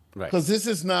atypical. Right. Because this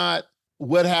is not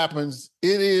what happens.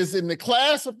 It is in the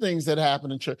class of things that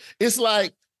happen in church. It's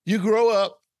like you grow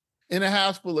up in a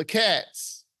house full of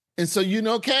cats. And so you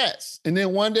know cats. And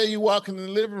then one day you walk in the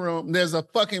living room and there's a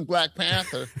fucking Black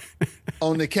Panther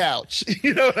on the couch.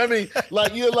 You know what I mean?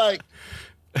 Like you're like,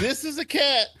 this is a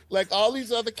cat, like all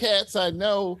these other cats I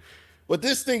know, but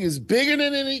this thing is bigger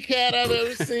than any cat I've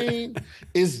ever seen.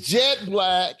 It's jet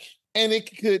black, and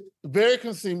it could very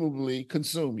conceivably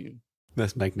consume you.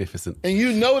 That's magnificent. And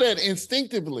you know that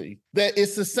instinctively, that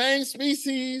it's the same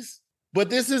species, but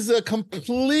this is a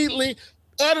completely,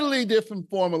 utterly different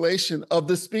formulation of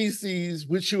the species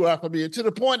which you are familiar, to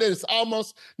the point that it's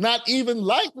almost not even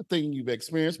like the thing you've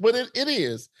experienced, but it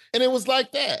is. And it was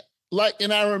like that.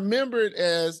 And I remember it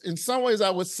as, in some ways I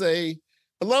would say,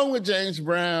 along with James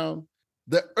Brown,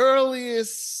 the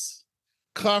earliest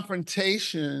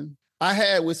confrontation I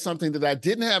had with something that I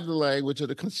didn't have the language or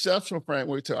the conceptual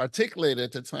framework to articulate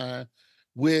at the time,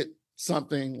 with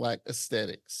something like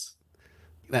aesthetics.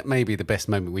 That may be the best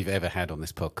moment we've ever had on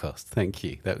this podcast. Thank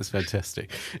you. That was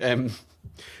fantastic.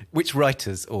 Which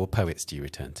writers or poets do you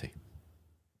return to?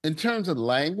 In terms of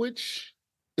language,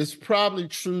 it's probably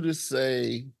true to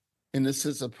say, in the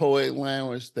sense of poetic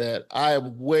language, that I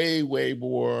am way, way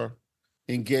more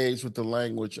engaged with the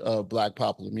language of Black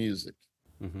popular music.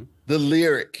 Mm-hmm. The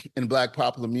lyric in Black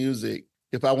popular music,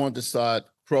 if I want to start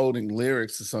quoting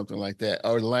lyrics or something like that,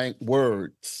 or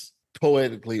words,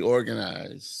 poetically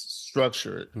organized,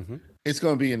 structured, mm-hmm. It's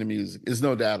going to be in the music. There's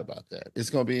no doubt about that. It's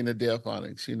going to be in the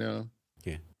diaphonics,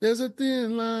 Yeah. There's a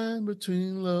thin line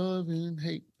between love and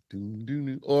hate.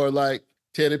 Or like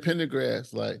Teddy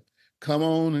Pendergrass, like, come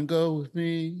on and go with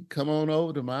me. Come on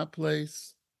over to my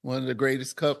place. One of the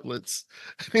greatest couplets,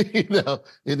 in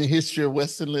the history of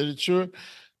Western literature.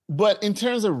 But in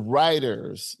terms of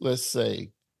writers, let's say,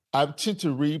 I tend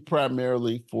to read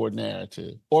primarily for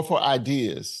narrative or for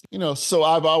ideas. So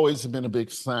I've always been a big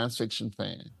science fiction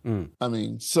fan. I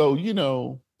mean,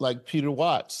 so, like Peter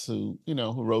Watts, who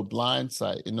wrote Blind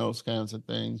Sight and those kinds of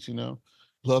things,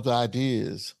 love the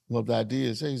ideas.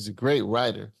 Hey, he's a great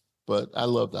writer, but I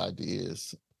love the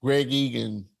ideas. Greg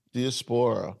Egan,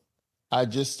 Diaspora. I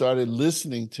just started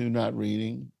listening to, not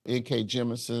reading, N.K.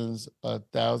 Jemisin's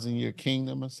 1,000-Year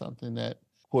Kingdom or something, that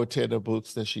quartet of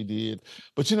books that she did.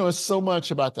 But, it's so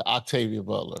much about the Octavia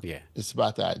Butler. Yeah. It's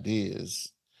about the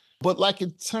ideas. But like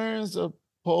in terms of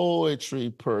poetry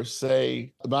per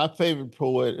se, my favorite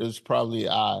poet is probably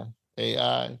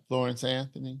AI, Florence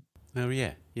Anthony. Oh,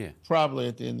 yeah, yeah. Probably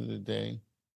at the end of the day.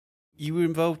 You were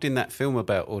involved in that film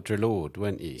about Audre Lorde,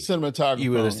 weren't you? Cinematographer.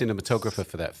 You were the cinematographer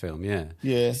for that film, yeah.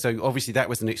 Yeah. So obviously that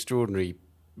was an extraordinary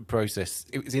process.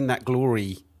 It was in that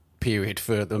glory period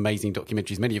for the amazing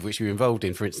documentaries, many of which you were involved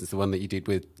in. For instance, the one that you did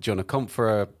with John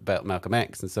O'Confer about Malcolm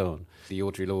X and so on. The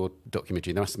Audre Lorde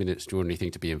documentary, that must have been an extraordinary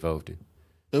thing to be involved in.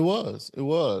 It was.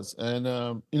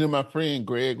 And, my friend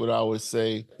Greg would always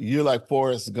say, you're like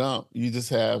Forrest Gump. You just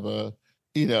have a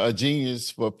genius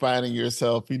for finding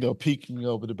yourself, peeking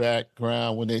over the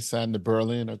background when they signed the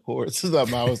Berlin Accords.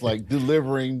 I was like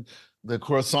delivering the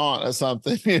croissant or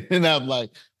something. And I'm like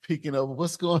peeking over,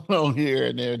 what's going on here?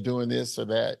 And they're doing this or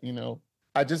that,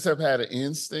 I just have had an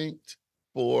instinct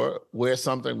for where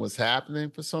something was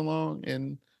happening for so long.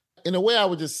 And in a way, I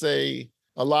would just say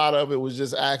a lot of it was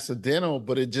just accidental,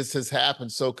 but it just has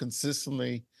happened so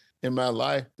consistently in my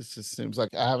life. It just seems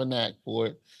like I have a knack for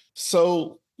it.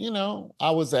 So,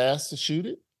 I was asked to shoot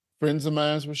it. Friends of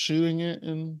mine were shooting it.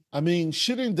 And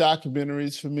shooting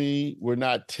documentaries for me were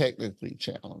not technically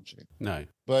challenging. No.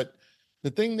 But the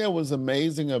thing that was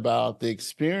amazing about the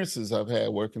experiences I've had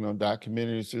working on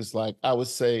documentaries is, like, I would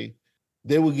say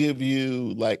they would give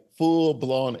you like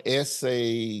full-blown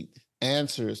essay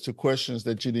answers to questions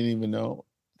that you didn't even know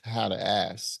how to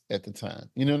ask at the time.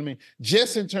 You know what I mean?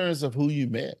 Just in terms of who you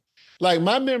met. Like,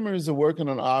 my memories of working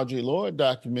on Audre Lorde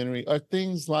documentary are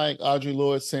things like Audre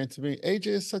Lorde saying to me, AJ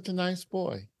is such a nice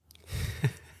boy.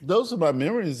 Those are my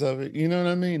memories of it. You know what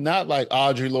I mean? Not like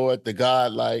Audre Lorde, the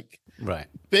godlike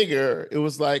figure. It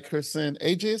was like her saying,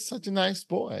 AJ is such a nice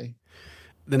boy.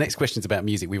 The next question's about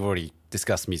music. We've already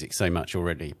discussed music so much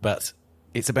already, but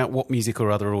it's about what music or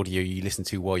other audio you listen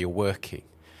to while you're working.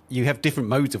 you have different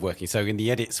modes of working. So in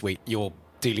the edit suite, you're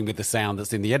dealing with the sound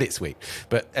that's in the edit suite.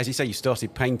 But as you say, you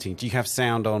started painting. Do you have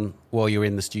sound on while you're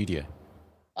in the studio?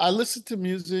 I listen to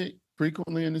music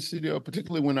frequently in the studio,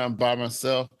 particularly when I'm by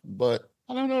myself, but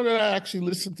I don't know that I actually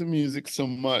listen to music so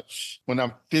much when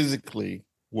I'm physically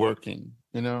working,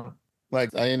 you know?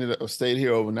 Like I stayed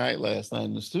here overnight last night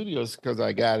in the studios because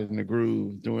I got in the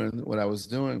groove doing what I was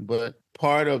doing. But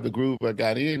part of the groove I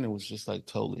got in, it was just like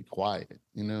totally quiet,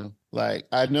 you know? Like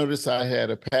I noticed I had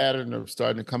a pattern of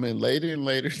starting to come in later and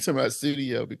later to my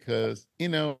studio because, you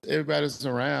know, everybody's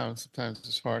around. Sometimes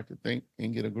it's hard to think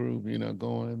and get a groove, you know,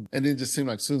 going. And it just seemed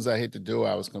like as soon as I hit the door,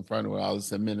 I was confronted with all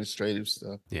this administrative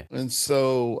stuff. Yeah. And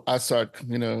so I started,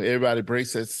 you know, everybody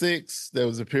breaks at 6. There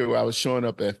was a period where I was showing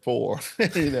up at 4,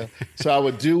 you know. So I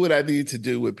would do what I needed to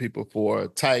do with people for a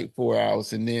tight 4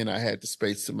 hours. And then I had the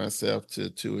space to myself till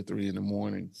 2 or 3 in the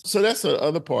morning. So that's the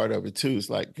other part of it too. It's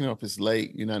like, you know, if it's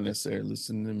late, you're not necessarily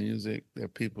listening to music. There are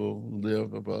people who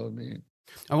live above me.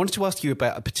 I wanted to ask you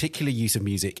about a particular use of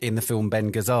music in the film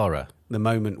Ben Gazzara, the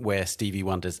moment where Stevie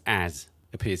Wonder's As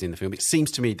appears in the film. It seems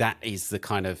to me that is the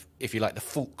kind of, if you like, the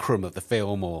fulcrum of the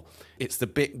film, or it's the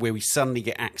bit where we suddenly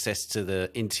get access to the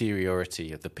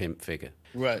interiority of the pimp figure.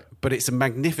 Right. But it's a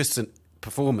magnificent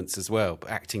performance as well,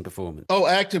 acting performance. Oh,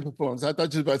 acting performance. I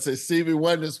thought you were about to say Stevie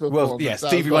Wonder's performance. Well, yeah,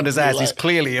 Stevie Wonder's As is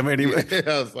clearly, I mean... Yeah,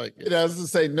 I was like, I was to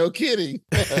say, no kidding.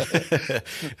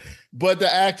 But the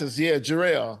actors, yeah,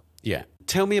 Jarrell. Yeah.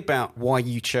 Tell me about why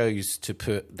you chose to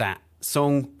put that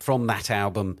song from that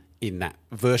album in that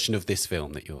version of this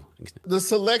film that you're... The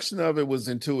selection of it was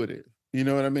intuitive. You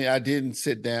know what I mean? I didn't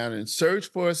sit down and search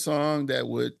for a song that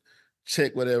would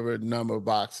check whatever number of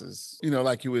boxes. You know,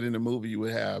 like you would in a movie, you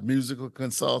would have a musical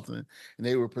consultant and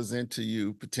they would present to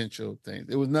you potential things.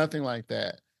 It was nothing like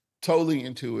that. Totally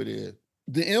intuitive.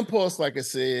 The impulse, like I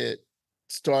said,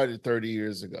 started 30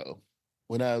 years ago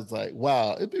when I was like,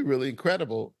 wow, it'd be really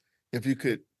incredible if you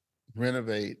could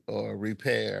renovate or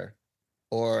repair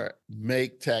or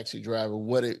make Taxi Driver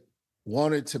what it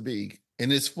wanted to be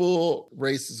in its full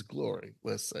racist glory,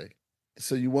 let's say.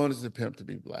 So you wanted the pimp to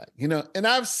be Black, you know, and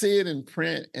I've seen it in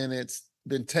print and it's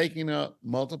been taken up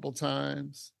multiple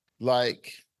times.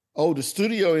 Like, oh, the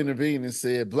studio intervened and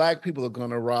said Black people are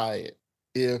going to riot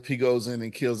if he goes in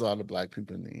and kills all the Black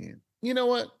people in the end. You know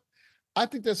what? I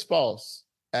think that's false,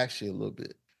 actually, a little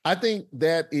bit. I think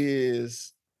that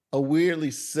is a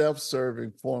weirdly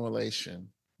self-serving formulation,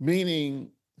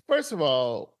 meaning, first of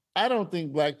all, I don't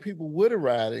think Black people would have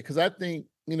rioted because I think,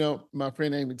 you know, my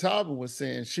friend Amy Taubman was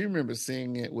saying she remembers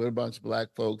seeing it with a bunch of Black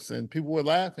folks and people were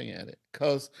laughing at it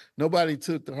because nobody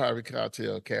took the Harvey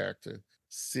Keitel character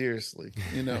seriously,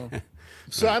 you know?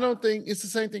 So I don't think it's the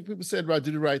same thing people said about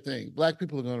Do the Right Thing. Black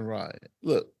people are going to riot.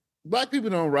 Look, Black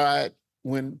people don't riot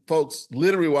when folks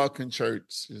literally walk in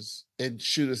churches and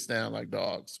shoot us down like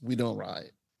dogs. We don't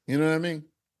riot. You know what I mean?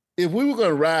 If we were going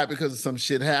to riot because of some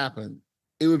shit happened,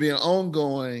 it would be an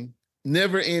ongoing,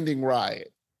 never-ending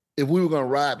riot. If we were going to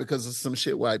riot because of some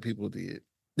shit white people did.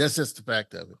 That's just the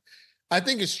fact of it. I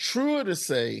think it's truer to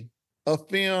say a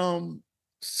film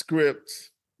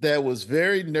script that was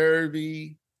very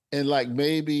nervy and like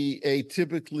maybe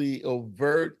atypically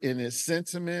overt in its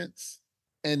sentiments,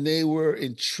 and they were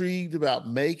intrigued about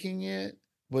making it,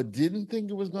 but didn't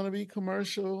think it was going to be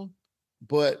commercial.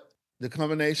 But the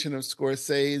combination of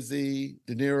Scorsese,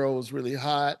 De Niro was really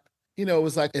hot. You know, it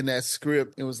was like in that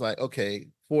script, it was like, okay,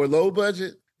 for a low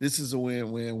budget, this is a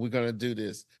win-win. We're going to do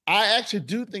this. I actually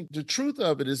do think the truth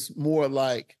of it is more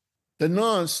like the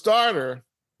non-starter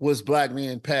was Black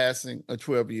men passing a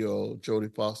 12-year-old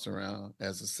Jodie Foster around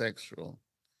as a sexual.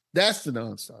 That's the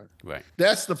non-starter. Right.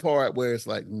 That's the part where it's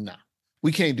like, nah,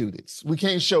 we can't do this. We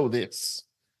can't show this.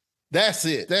 That's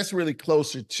it. That's really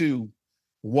closer to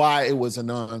why it was a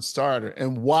non-starter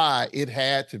and why it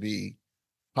had to be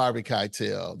Harvey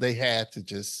Keitel. They had to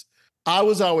just... I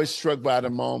was always struck by the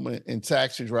moment in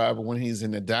Taxi Driver when he's in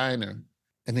the diner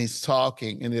and he's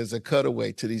talking and there's a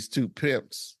cutaway to these two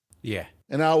pimps. Yeah.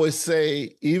 And I always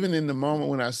say, even in the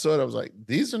moment when I saw it, I was like,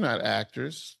 these are not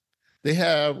actors. They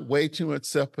have way too much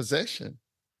self-possession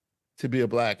to be a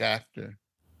Black actor.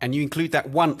 And you include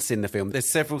that once in the film.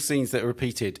 There's several scenes that are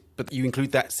repeated, but you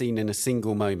include that scene in a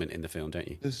single moment in the film, don't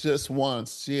you? It's just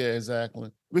once. Yeah, exactly.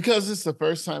 Because it's the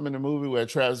first time in the movie where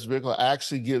Travis Bickle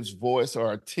actually gives voice or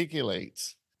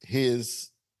articulates his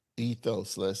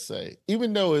ethos, let's say.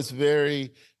 Even though it's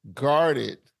very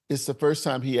guarded, it's the first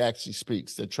time he actually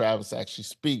speaks, that Travis actually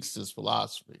speaks his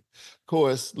philosophy. Of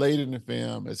course, later in the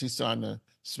film, as he's starting to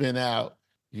spin out,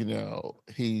 you know,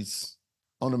 he's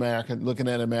looking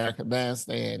at American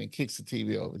Bandstand and kicks the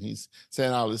TV over. And he's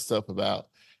saying all this stuff about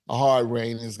a hard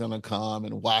rain is going to come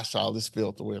and wash all this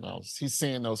filth away. He's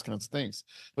saying those kinds of things.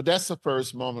 But that's the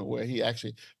first moment where he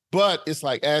actually, but it's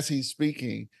like as he's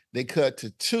speaking, they cut to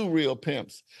two real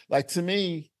pimps. Like to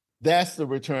me, that's the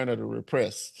return of the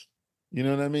repressed. You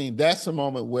know what I mean? That's the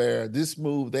moment where this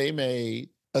move they made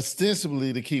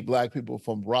ostensibly to keep Black people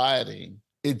from rioting,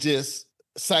 it just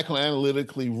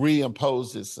psychoanalytically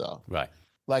reimposed itself. Right.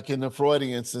 Like in the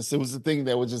Freudian instance, it was the thing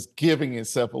that was just giving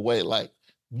itself away. Like,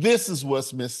 this is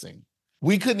what's missing.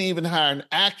 We couldn't even hire an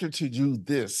actor to do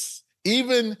this.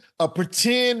 Even a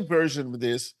pretend version of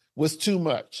this was too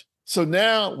much. So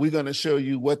now we're going to show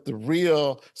you what the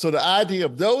real, so the idea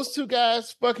of those two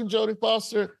guys fucking Jodie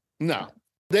Foster, no,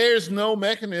 there's no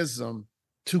mechanism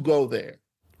to go there.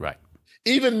 Right.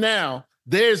 Even now,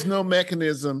 there's no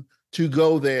mechanism to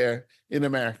go there in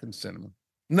American cinema.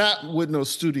 Not with no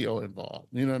studio involved.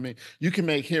 You know what I mean? You can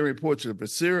make Henry Portrait of a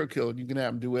Serial Killer. You can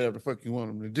have him do whatever the fuck you want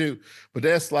him to do. But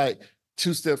that's like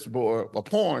two steps before a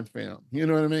porn film. You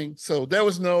know what I mean? So there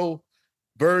was no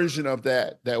version of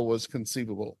that was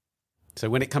conceivable. So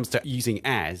when it comes to using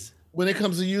as? When it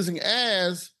comes to using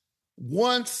as,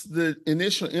 once the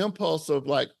initial impulse of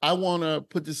like, I want to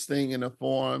put this thing in a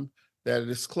form that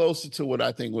is closer to what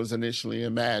I think was initially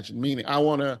imagined, meaning I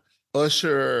want to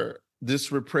usher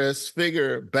this repressed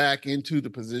figure back into the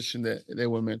position that they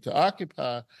were meant to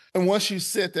occupy. And once you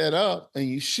set that up and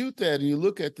you shoot that and you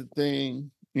look at the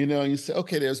thing, you know, you say,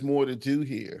 okay, there's more to do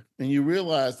here. And you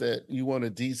realize that you want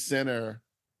to decenter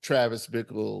Travis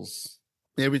Bickle's,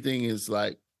 everything is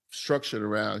like structured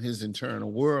around his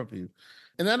internal worldview.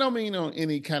 And I don't mean on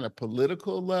any kind of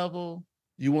political level,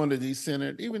 you want to decenter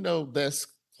it, even though that's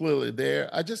clearly there.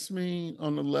 I just mean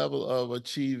on the level of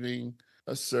achieving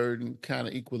a certain kind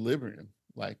of equilibrium,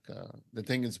 like the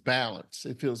thing is balanced.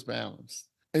 It feels balanced.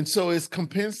 And so it's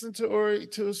compensatory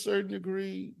to a certain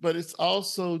degree, but it's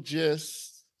also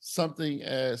just something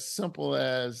as simple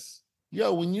as,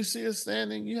 yo, when you see us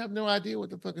standing, you have no idea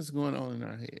what the fuck is going on in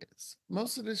our heads.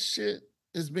 Most of this shit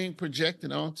is being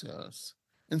projected onto us.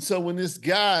 And so when this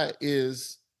guy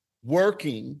is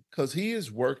working, because he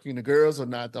is working, the girls are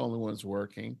not the only ones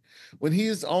working. When he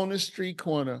is on the street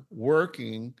corner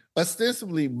working,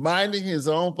 ostensibly minding his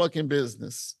own fucking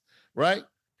business, right?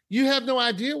 You have no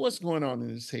idea what's going on in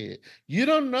his head. You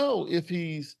don't know if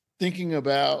he's thinking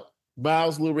about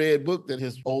Miles' little red book that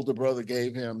his older brother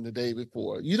gave him the day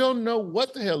before. You don't know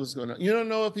what the hell is going on. You don't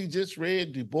know if he just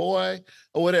read Du Bois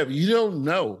or whatever. You don't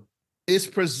know. It's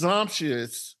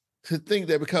presumptuous to think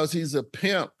that because he's a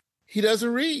pimp, he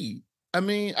doesn't read. I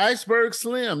mean, Iceberg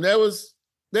Slim, there's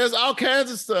all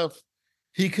kinds of stuff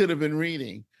he could have been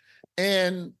reading.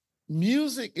 And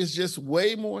music is just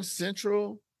way more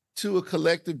central to a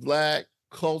collective Black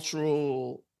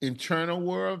cultural internal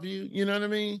worldview, you know what I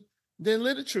mean, than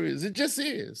literature is. It just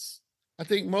is. I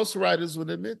think most writers would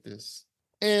admit this.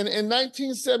 And in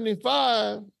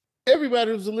 1975,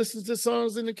 everybody was listening to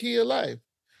songs in the key of life.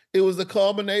 It was the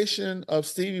culmination of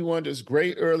Stevie Wonder's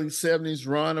great early 70s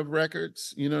run of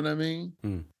records, you know what I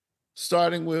mean?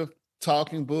 Starting with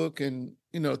Talking Book and,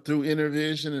 you know, through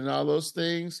Intervision and all those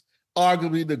things,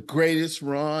 arguably the greatest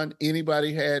run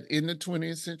anybody had in the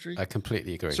 20th century. I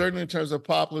completely agree. Certainly in terms of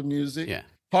popular music. Yeah.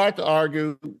 Hard to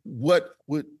argue what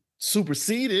would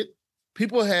supersede it.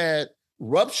 People had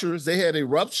ruptures, they had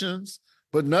eruptions,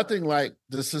 but nothing like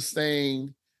the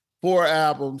sustained 4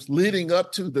 albums leading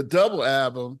up to the double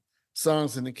album,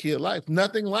 Songs in the Key of Life.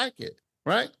 Nothing like it,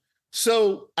 right?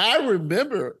 So I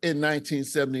remember in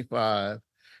 1975,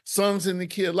 Songs in the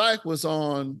Key of Life was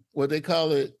on what they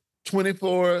call it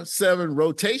 24/7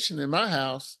 rotation in my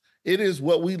house. It is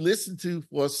what we listened to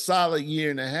for a solid year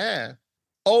and a half,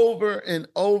 over and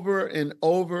over and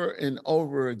over and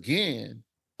over again.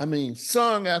 I mean,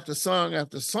 song after song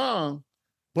after song.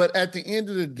 But at the end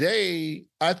of the day,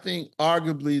 I think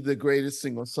arguably the greatest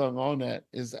single song on that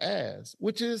is As,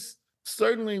 which is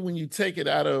certainly when you take it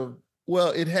out of, well,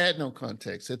 it had no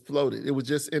context. It floated. It was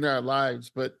just in our lives.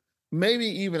 But maybe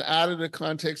even out of the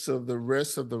context of the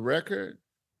rest of the record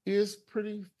is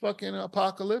pretty fucking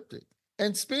apocalyptic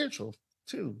and spiritual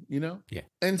too, you know? Yeah.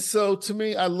 And so to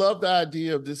me, I love the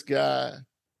idea of this guy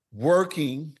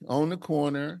working on the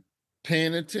corner,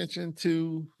 paying attention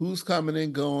to who's coming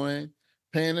and going,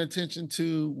 paying attention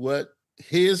to what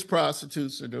his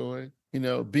prostitutes are doing, you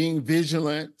know, being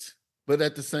vigilant, but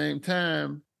at the same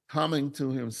time, humming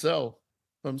to himself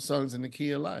from Songs in the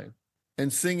Key of Life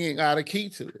and singing out of key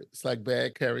to it. It's like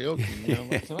bad karaoke, you know?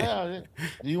 Like, so,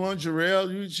 do you want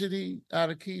Jarrell? You should eat out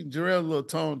of key. Jarrell's a little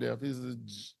tone deaf. He's a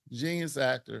genius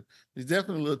actor. He's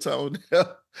definitely a little tone deaf,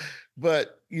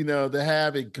 but, you know, to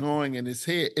have it going in his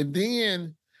head. And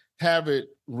then have it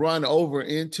run over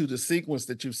into the sequence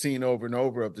that you've seen over and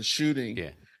over of the shooting,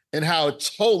 and how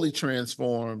it totally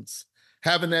transforms.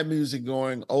 Having that music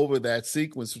going over that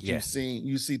sequence, which you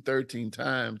see 13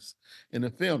 times in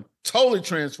the film, totally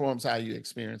transforms how you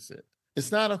experience it.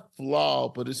 It's not a flaw,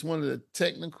 but it's one of the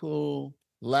technical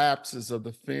lapses of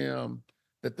the film,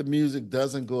 that the music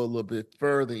doesn't go a little bit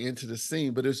further into the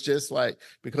scene, but it's just like,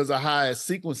 because of how it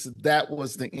sequences, that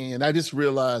was the end. I just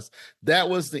realized that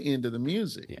was the end of the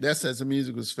music. Yeah. That's as the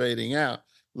music was fading out.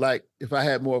 Like, if I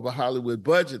had more of a Hollywood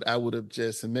budget, I would have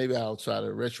just, and maybe I'll try to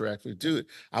retroactively do it,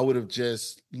 I would have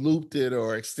just looped it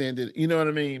or extended, you know what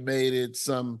I mean? Made it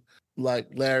some like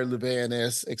Larry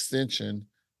Levan-esque extension.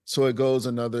 So it goes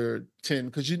another 10,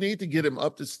 because you need to get him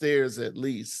up the stairs at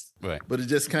least. Right. But it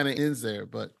just kind of ends there.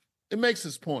 But it makes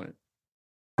its point.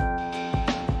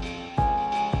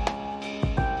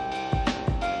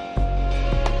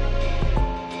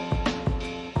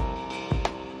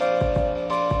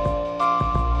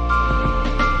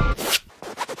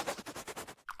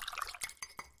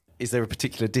 Is there a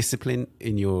particular discipline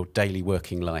in your daily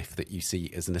working life that you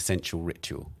see as an essential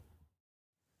ritual?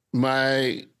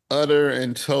 My utter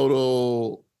and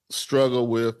total struggle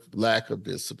with lack of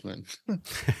discipline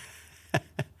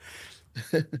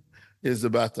is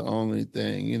about the only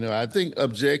thing. You know, I think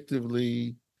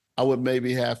objectively, I would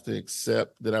maybe have to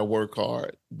accept that I work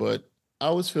hard, but I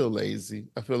always feel lazy.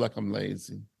 I feel like I'm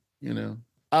lazy, you know.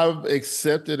 I've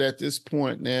accepted at this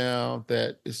point now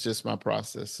that it's just my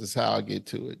process. It's how I get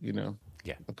to it, you know.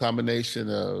 Yeah. A combination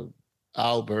of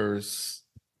outbursts,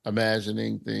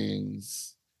 imagining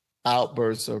things,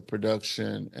 outbursts of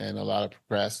production, and a lot of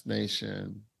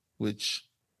procrastination, which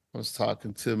I was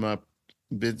talking to my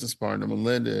business partner,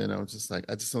 Melinda, and I was just like,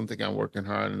 I just don't think I'm working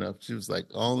hard enough. She was like,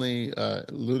 only a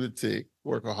lunatic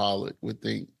workaholic would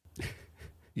think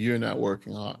you're not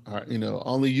working hard. You know,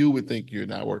 only you would think you're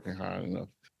not working hard enough.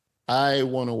 I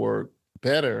want to work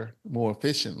better, more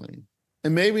efficiently.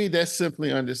 And maybe that's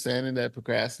simply understanding that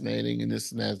procrastinating and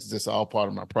this and that is just all part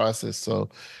of my process. So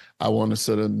I want to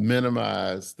sort of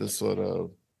minimize the sort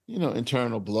of, you know,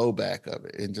 internal blowback of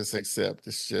it and just accept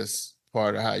it's just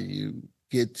part of how you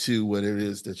get to what it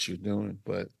is that you're doing.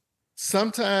 But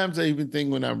sometimes I even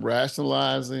think when I'm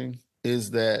rationalizing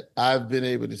is that I've been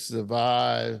able to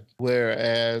survive,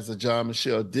 whereas a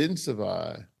Jean-Michel didn't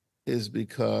survive, is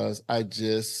because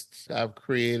I've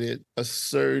created a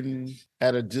certain,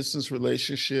 at a distance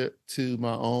relationship to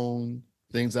my own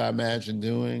things I imagine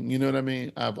doing. You know what I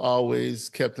mean? I've always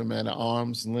kept them at an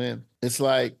arm's length. It's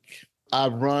like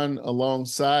I've run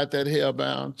alongside that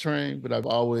hellbound train, but I've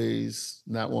always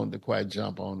not wanted to quite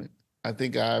jump on it. I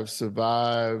think I've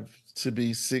survived to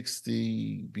be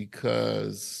 60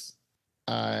 because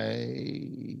I,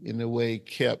 in a way,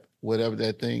 kept whatever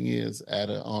that thing is at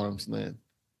an arm's length.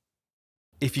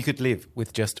 If you could live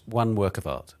with just one work of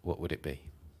art, what would it be?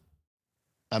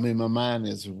 I mean, my mind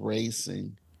is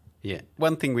racing. Yeah.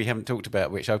 One thing we haven't talked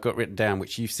about, which I've got written down,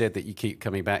 which you've said that you keep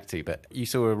coming back to, but you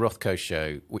saw a Rothko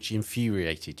show which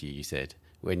infuriated you, you said,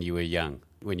 when you were young,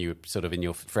 when you were sort of in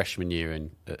your freshman year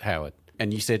at Howard.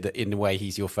 And you said that in a way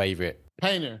he's your favourite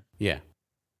painter. Yeah.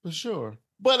 For sure.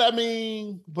 But I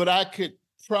mean, I could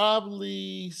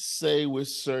probably say with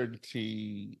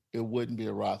certainty it wouldn't be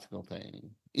a Rothko painting.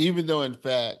 Even though, in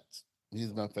fact,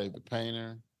 he's my favorite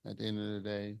painter at the end of the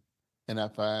day, and I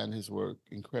find his work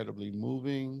incredibly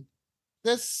moving.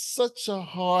 That's such a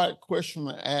hard question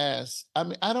to ask. I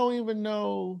mean, I don't even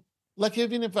know, like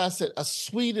even if I said a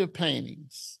suite of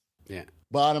paintings. Yeah.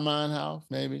 Baader Meinhof,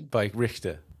 maybe. By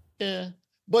Richter. Yeah.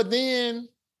 But then,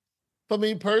 for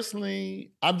me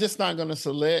personally, I'm just not going to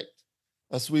select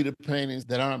a suite of paintings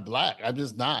that aren't Black. I'm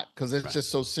just not, because it's just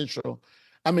so central.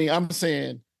 I mean, I'm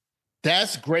saying,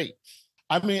 that's great.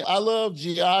 I mean, I love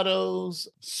Giotto's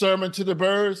Sermon to the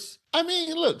Birds. I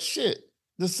mean, look, shit.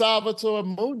 The Salvatore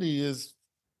Mundi is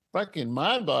fucking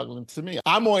mind-boggling to me.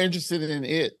 I'm more interested in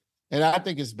it, and I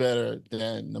think it's better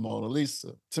than the Mona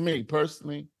Lisa, to me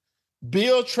personally.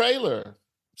 Bill Traylor,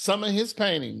 some of his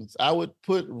paintings, I would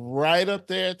put right up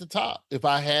there at the top if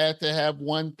I had to have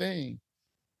one thing.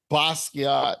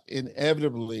 Basquiat,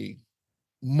 inevitably,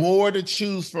 more to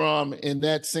choose from in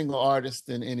that single artist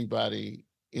than anybody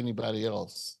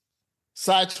else.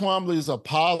 Cy Twombly's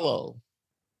Apollo,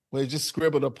 where he just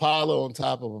scribbled Apollo on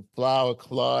top of a flower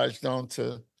collaged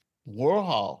onto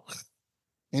Warhol.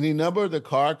 Any number of the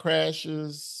car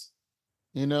crashes,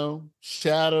 you know,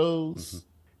 shadows.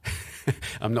 Mm-hmm.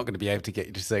 I'm not going to be able to get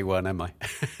you to say one, am I?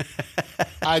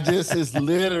 It's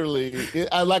literally,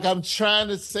 I'm trying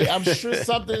to say, I'm sure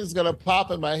something is going to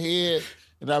pop in my head.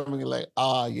 And I'm gonna be like,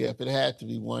 yeah, if it had to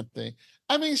be one thing.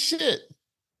 I mean, shit.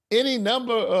 any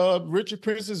number of Richard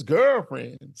Prince's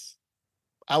girlfriends.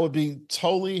 I would be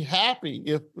totally happy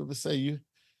if it would say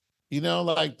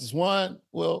like this one,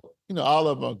 well, all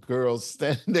of them are girls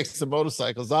standing next to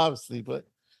motorcycles, obviously, but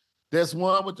there's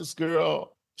one with this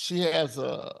girl. She has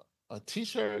a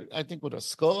t-shirt, I think, with a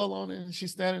skull on it, and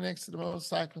she's standing next to the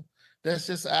motorcycle. That's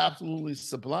just absolutely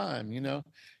sublime,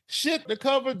 Shit, the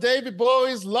cover of David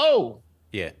Bowie's Low.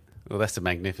 Yeah, well, that's a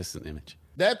magnificent image.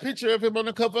 That picture of him on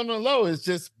the cover on the Low is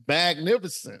just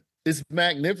magnificent. It's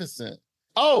magnificent.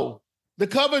 Oh, the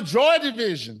cover of Joy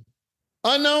Division,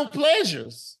 Unknown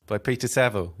Pleasures. By Peter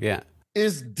Saville, yeah.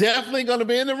 Is definitely going to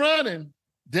be in the running.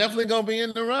 Definitely going to be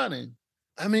in the running.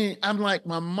 I mean, I'm like,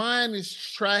 my mind is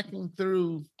tracking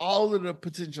through all of the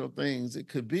potential things it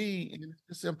could be, and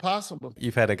it's impossible.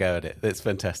 You've had a go at it. That's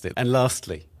fantastic. And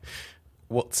lastly,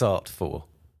 what's art for?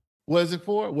 What is it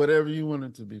for? Whatever you want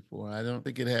it to be for. I don't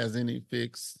think it has any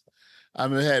fix.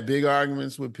 I've had big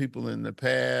arguments with people in the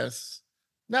past,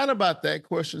 not about that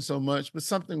question so much, but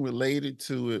something related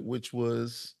to it, which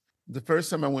was the first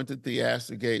time I went to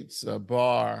Theaster Gates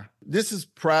bar. This is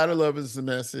Pride of Love is the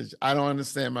message. I don't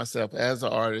understand myself as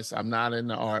an artist. I'm not in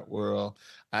the art world.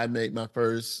 I made my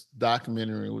first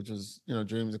documentary, which was,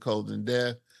 Dreams of Cold and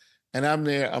Death. And I'm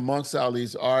there amongst all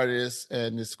these artists,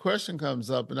 and this question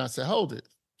comes up, and I said, hold it.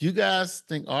 You guys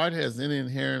think art has any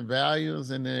inherent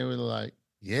values? And they were like,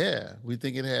 yeah, we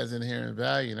think it has inherent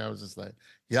value. And I was just like,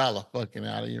 y'all are fucking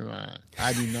out of your mind.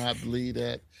 I do not believe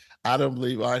that. I don't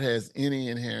believe art has any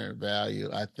inherent value.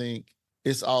 I think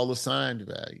it's all assigned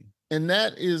value. And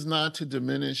that is not to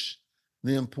diminish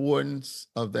the importance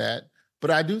of that,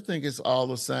 but I do think it's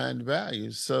all assigned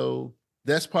value. So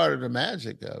that's part of the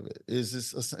magic of it.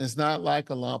 It's not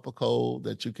like a lump of coal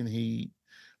that you can heat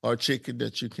or chicken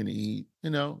that you can eat.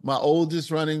 My oldest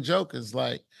running joke is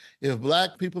like, if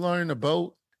Black people are in a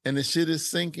boat and the shit is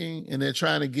sinking and they're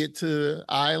trying to get to the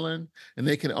island and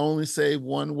they can only save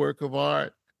one work of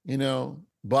art,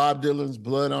 Bob Dylan's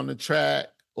Blood on the Track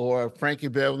or Frankie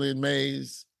Beverly and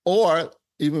Mays, or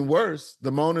even worse,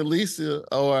 the Mona Lisa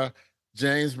or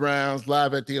James Brown's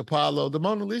Live at the Apollo, the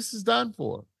Mona Lisa's done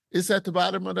for. It's at the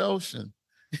bottom of the ocean.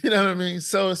 You know what I mean?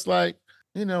 So it's like,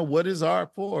 what is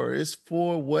art for? It's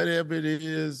for whatever it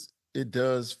is it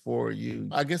does for you.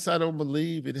 I guess I don't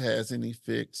believe it has any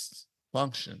fixed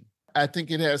function. I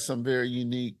think it has some very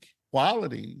unique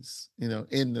qualities,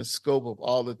 in the scope of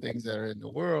all the things that are in the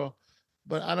world,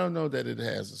 but I don't know that it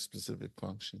has a specific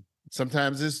function.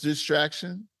 Sometimes it's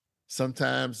distraction,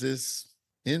 sometimes it's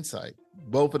insight.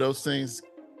 Both of those things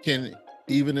can,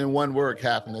 even in one work,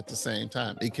 happen at the same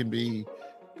time. It can be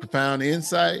profound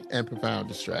insight and profound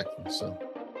distraction. So.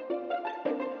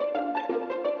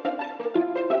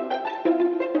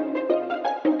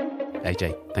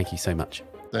 AJ, thank you so much.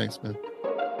 Thanks, man.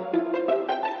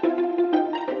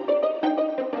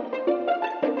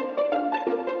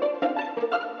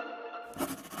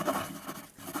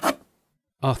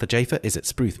 Arthur Jafa is at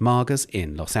Sprüth Magers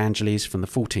in Los Angeles from the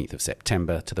 14th of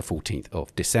September to the 14th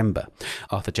of December.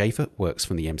 Arthur Jafa works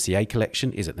from the MCA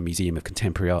Collection, is at the Museum of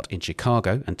Contemporary Art in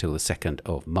Chicago until the 2nd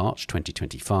of March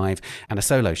 2025, and a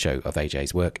solo show of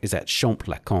AJ's work is at Champ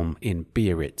Lacombe in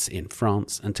Biarritz in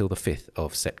France until the 5th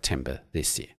of September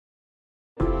this year.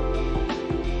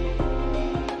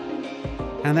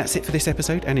 And that's it for this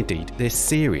episode, and indeed this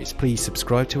series. Please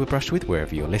subscribe to A Brush With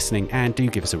wherever you're listening, and do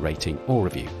give us a rating or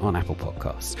review on Apple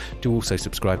Podcasts. Do also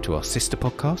subscribe to our sister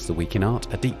podcast, The Week in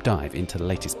Art, a deep dive into the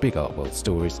latest big art world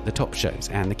stories, the top shows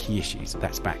and the key issues.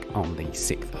 That's back on the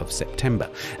 6th of September.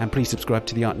 And please subscribe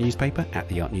to The Art Newspaper at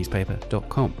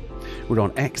theartnewspaper.com. We're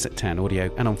on X at Tan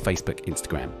Audio and on Facebook,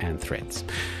 Instagram and Threads.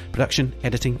 Production,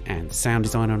 editing and sound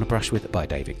design on A Brush With by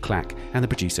David Clack, and the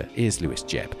producer is Lewis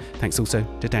Jebb. Thanks also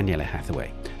to Daniela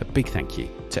Hathaway. A big thank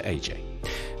you to AJ.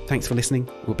 Thanks for listening.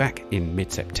 We're back in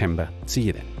mid-September. See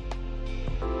you then.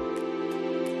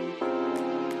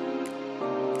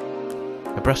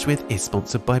 A Brush With is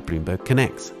sponsored by Bloomberg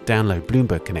Connects. Download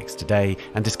Bloomberg Connects today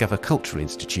and discover cultural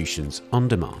institutions on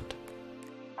demand.